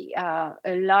see a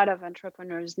lot of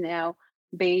entrepreneurs now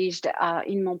based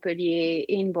in Montpellier,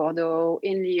 in Bordeaux,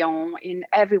 in Lyon, in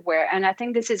everywhere. And I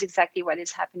think this is exactly what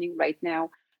is happening right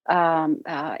now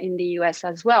in the US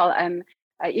as well.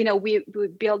 We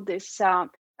built this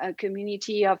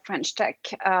community of French tech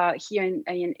here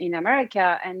in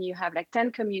America, and you have like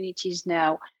 10 communities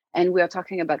now. And we are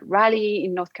talking about Raleigh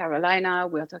in North Carolina.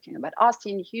 We are talking about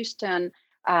Austin, Houston,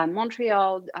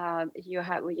 Montreal. You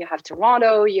have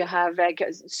Toronto. You have like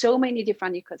so many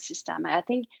different ecosystems. I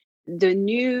think the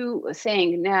new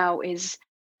thing now is,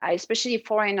 especially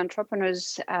foreign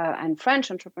entrepreneurs and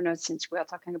French entrepreneurs, since we are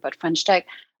talking about French tech,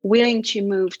 willing to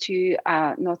move to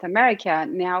North America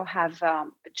now have a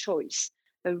choice,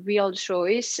 a real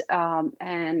choice,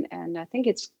 and I think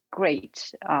it's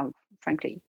great,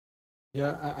 frankly.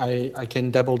 Yeah, I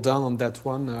can double down on that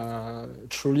one.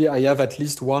 Truly, I have at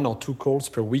least 1 or 2 calls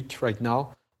per week right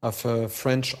now of a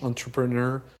French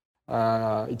entrepreneur.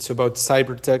 It's about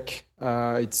cyber tech.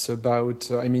 It's about,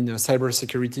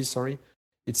 cybersecurity, sorry.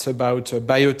 It's about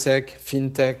biotech,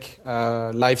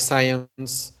 fintech, life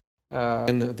science,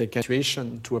 and they can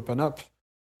situation to open up.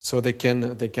 So they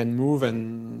can move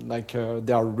and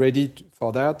they are ready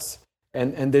for that.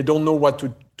 And they don't know what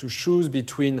to choose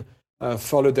between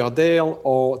Fort Lauderdale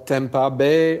or Tampa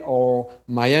Bay or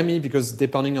Miami, because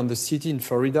depending on the city in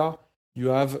Florida, you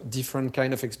have different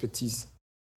kind of expertise.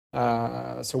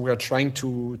 So we are trying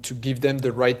to give them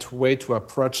the right way to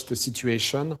approach the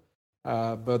situation.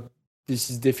 But this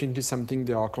is definitely something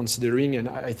they are considering. And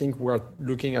I think we're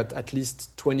looking at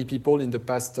least 20 people in the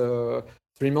past 3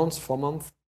 months, 4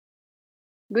 months.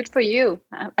 Good for you.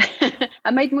 I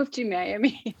might move to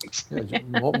Miami. Yeah,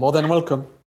 more than welcome.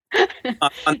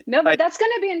 No, but that's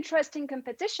going to be interesting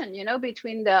competition,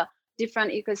 between the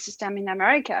different ecosystem in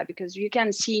America, because you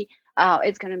can see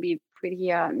it's going to be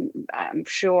pretty, I'm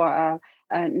sure,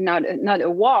 not a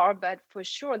war, but for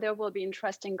sure there will be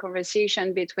interesting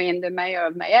conversation between the mayor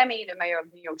of Miami, the mayor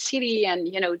of New York City, and,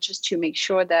 just to make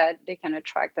sure that they can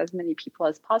attract as many people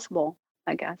as possible,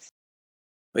 I guess.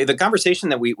 The conversation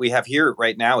that we have here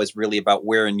right now is really about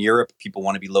where in Europe people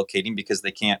want to be locating, because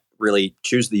they can't really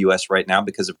choose the US right now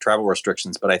because of travel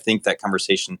restrictions. But I think that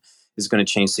conversation is going to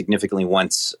change significantly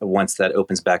once that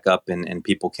opens back up and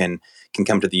people can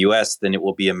come to the US. Then it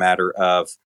will be a matter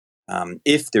of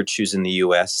if they're choosing the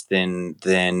US, then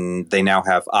they now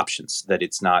have options, that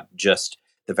it's not just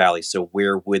the Valley. So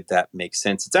where would that make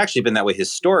sense? It's actually been that way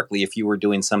historically. If you were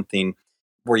doing something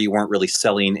where you weren't really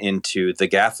selling into the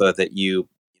GAFA, that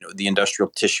the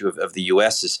industrial tissue of the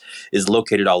U.S. is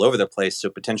located all over the place. So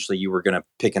potentially you were going to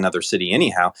pick another city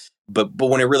anyhow. But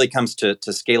when it really comes to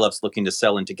scale ups looking to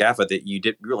sell into GAFA, that you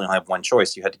really only have one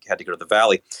choice. You had to go to the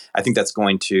Valley. I think that's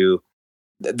going to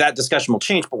that discussion will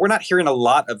change, but we're not hearing a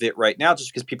lot of it right now,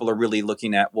 just because people are really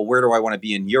looking at, well, where do I want to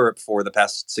be in Europe for the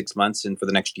past 6 months and for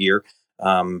the next year?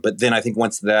 But then I think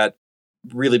once that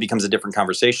really becomes a different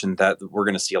conversation, that we're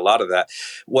going to see a lot of that.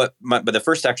 But the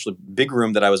first actually big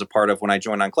room that I was a part of when I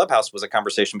joined on Clubhouse was a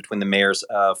conversation between the mayors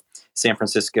of San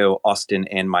Francisco, Austin,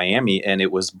 and Miami, and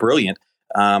it was brilliant.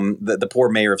 The poor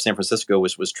mayor of San Francisco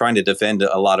was trying to defend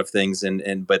a lot of things,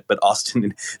 but Austin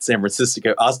and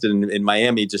Austin and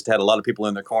Miami just had a lot of people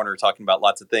in their corner talking about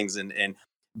lots of things,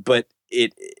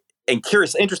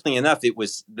 interestingly enough, it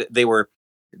was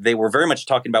they were very much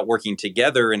talking about working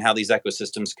together and how these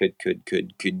ecosystems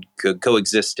could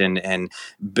coexist and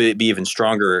be even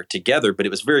stronger together. But it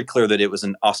was very clear that it was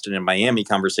an Austin and Miami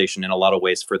conversation in a lot of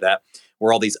ways for that,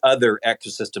 where all these other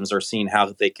ecosystems are seeing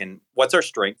how they can, what's our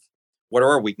strength, what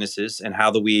are our weaknesses, and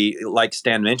how do we, like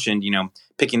Stan mentioned,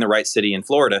 picking the right city in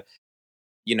Florida,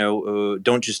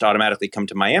 don't just automatically come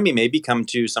to Miami, maybe come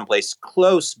to someplace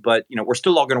close, but, we're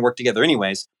still all going to work together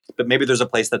anyways, but maybe there's a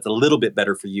place that's a little bit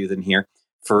better for you than here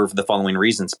for the following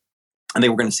reasons. I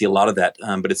think we're going to see a lot of that,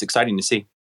 but it's exciting to see.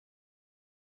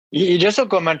 Just a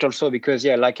comment also, because,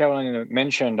 like Caroline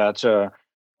mentioned, that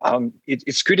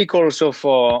it's critical also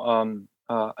for an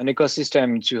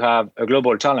ecosystem to have a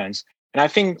global talent. And I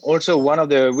think also one of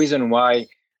the reasons why,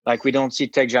 we don't see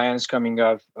tech giants coming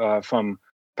up from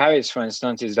Paris, for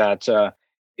instance, is that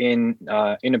in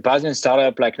a Brazilian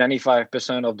startup,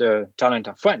 95% of the talent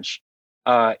are French.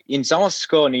 In San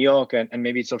Francisco, New York, and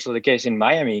maybe it's also the case in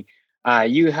Miami,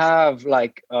 you have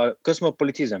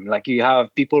cosmopolitanism. You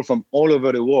have people from all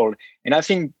over the world, and I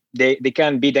think they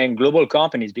can be then global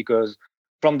companies, because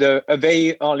from a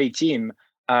very early team,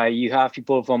 you have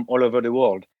people from all over the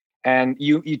world. And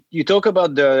you talk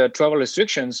about the travel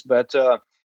restrictions, but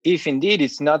if indeed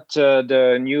it's not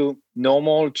the new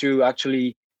normal to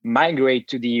actually migrate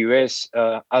to the US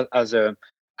as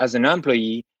an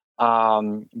employee,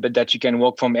 but that you can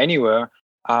work from anywhere,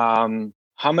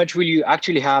 how much will you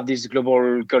actually have this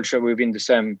global culture within the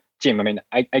same team? I mean,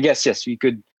 I guess, yes, we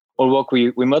could all work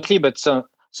remotely, but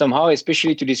somehow,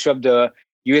 especially to disrupt the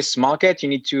US market, you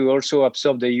need to also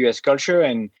absorb the US culture,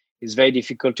 and it's very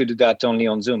difficult to do that only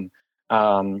on Zoom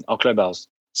or Clubhouse.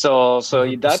 So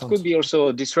 100%. That could be also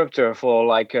a disruptor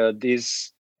for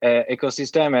this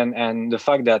ecosystem, and the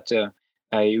fact that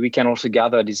we can also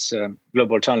gather these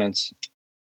global talents.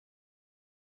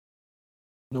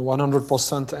 No,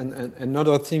 100%. And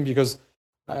another thing, because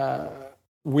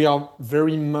we are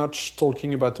very much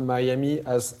talking about Miami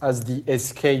as the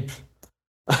escape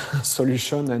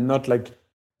solution, and not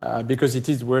because it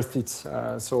is worth it.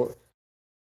 So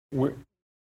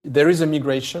there is a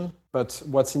migration, but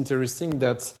what's interesting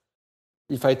that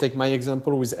if I take my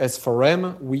example with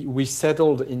S4M, we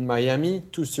settled in Miami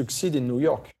to succeed in New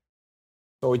York.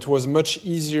 So it was much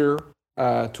easier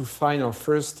to find our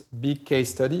first big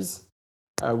case studies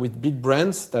with big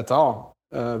brands that are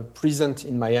present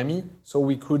in Miami. So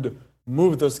we could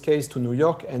move those cases to New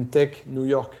York and take New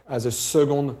York as a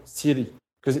second city.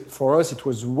 Because for us, it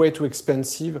was way too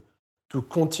expensive to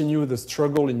continue the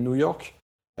struggle in New York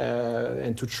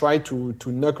and to try to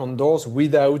knock on doors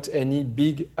without any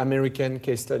big American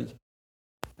case study.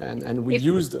 And we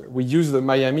used the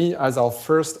Miami as our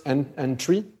first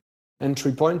entry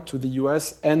point to the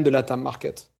US and the Latin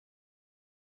market.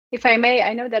 If I may,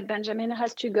 I know that Benjamin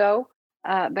has to go.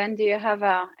 Ben, do you have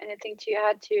anything to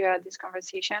add to this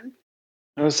conversation?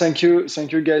 No, thank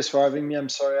you guys for having me. I'm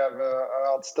sorry I have a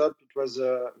hard stop. It was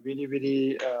really,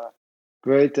 really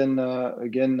great, and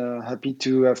again, happy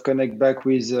to have connect back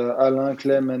with Alain,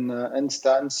 Clem, and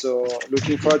Stan. So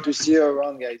looking forward to see you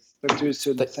around, guys. Talk to you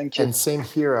soon. Thank you. And same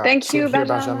here. Thank you,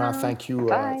 Benjamin. Thank you.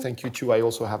 Thank you too. I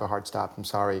also have a hard stop. I'm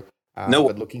sorry.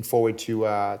 But looking forward to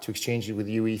exchanging with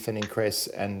you, Ethan and Chris,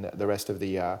 and the rest of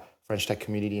the French tech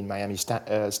community in Miami.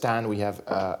 Stan, we have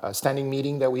a standing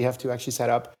meeting that we have to actually set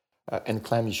up. And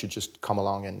Clem, you should just come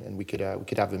along, and we could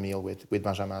have a meal with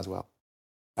Benjamin as well.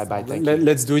 Bye. Thank you.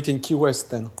 Let's do it in Key West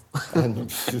then.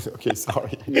 Okay,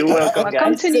 sorry. You're welcome, guys.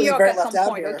 Come to New York at some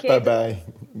point, okay? Bye,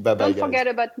 Don't forget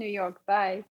about New York.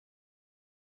 Bye.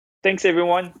 Thanks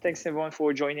everyone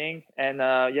for joining, and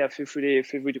feel free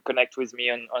to connect with me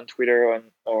on Twitter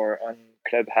or on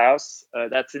Clubhouse.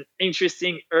 That's an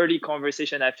interesting early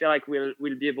conversation. I feel like we'll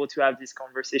be able to have this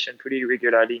conversation pretty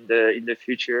regularly in the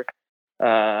future.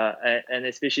 and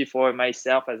especially for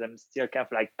myself, as I'm still kind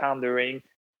of like pondering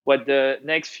what the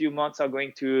next few months are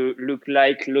going to look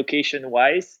like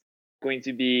location-wise. Going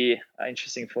to be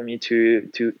interesting for me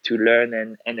to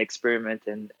learn and experiment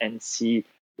and see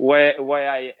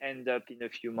where I end up in a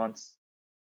few months.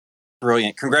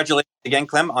 Brilliant. Congratulations again,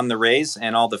 Clem, on the raise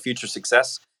and all the future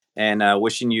success, and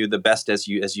wishing you the best as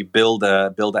you build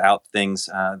out things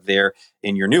there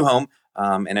in your new home,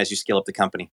 and as you scale up the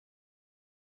company.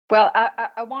 Well,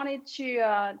 I wanted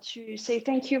to say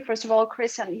thank you, first of all,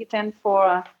 Chris and Ethan,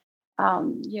 for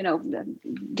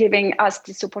giving us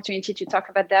this opportunity to talk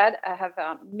about that. I have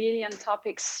a million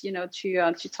topics,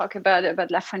 to talk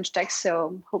about La French Tech.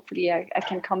 So hopefully I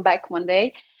can come back one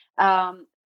day.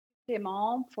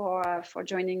 Clément for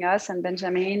joining us, and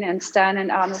Benjamin and Stan and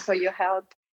Arnaud for your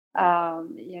help,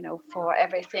 for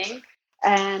everything.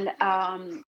 And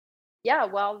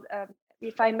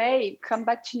if I may come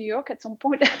back to New York at some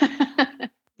point,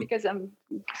 because I'm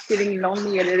feeling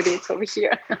lonely a little bit over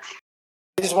here. I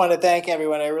just want to thank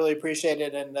everyone. I really appreciate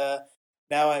it, and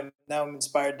now I'm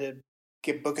inspired to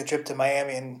book a trip to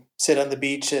Miami and sit on the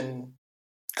beach and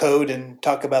code and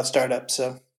talk about startups.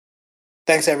 So,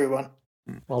 thanks everyone.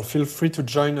 Well, feel free to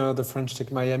join the French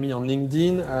Tech Miami on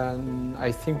LinkedIn, and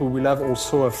I think we will have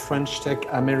also a French Tech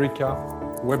America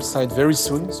website very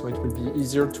soon, so it will be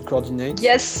easier to coordinate.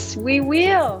 Yes, we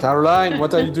will. Caroline,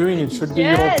 what are you doing? It should be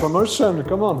your promotion.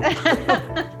 Come on.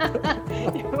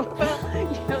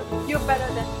 You're better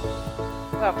than me.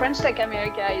 Well, French Tech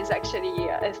America is actually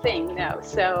a thing now.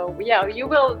 So yeah, we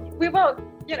will,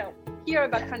 hear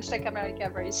about French Tech America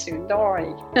very soon. Don't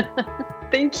worry.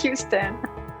 Thank you, Stan.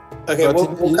 Okay, we'll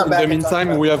come back. In the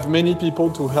meantime, we have many people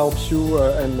to help you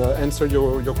and answer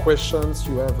your questions.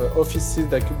 You have offices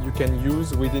that you can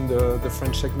use within the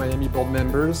French Tech Miami board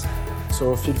members.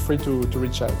 So feel free to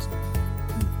reach out.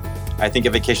 I think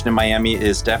a vacation in Miami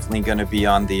is definitely going to be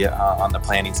on the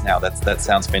plannings now. That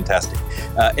sounds fantastic.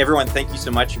 Everyone, thank you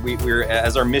so much. We're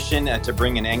as our mission to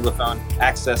bring an Anglophone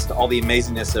access to all the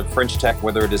amazingness of French Tech,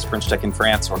 whether it is French Tech in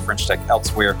France or French Tech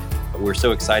elsewhere. We're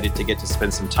so excited to get to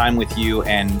spend some time with you,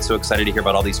 and so excited to hear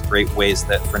about all these great ways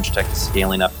that French Tech is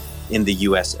scaling up in the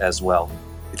US as well.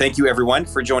 Thank you, everyone,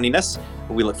 for joining us.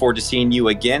 We look forward to seeing you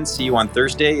again. See you on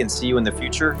Thursday, and see you in the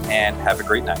future, and have a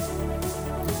great night.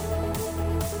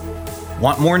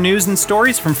 Want more news and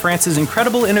stories from France's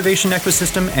incredible innovation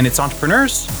ecosystem and its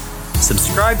entrepreneurs?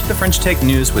 Subscribe to the French Tech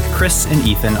News with Chris and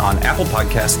Ethan on Apple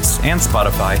Podcasts and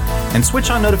Spotify, and switch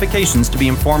on notifications to be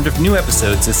informed of new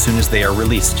episodes as soon as they are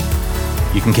released.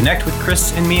 You can connect with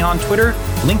Chris and me on Twitter,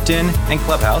 LinkedIn, and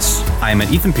Clubhouse. I am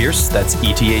at Ethan Pierce, that's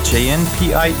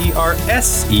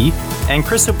ETHANPIERSE, and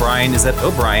Chris O'Brien is at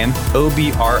O'Brien,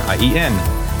 OBRIEN.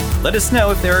 Let us know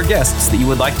if there are guests that you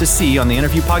would like to see on the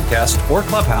Interview Podcast or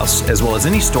Clubhouse, as well as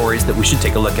any stories that we should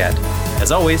take a look at.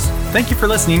 As always, thank you for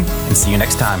listening, and see you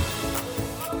next time.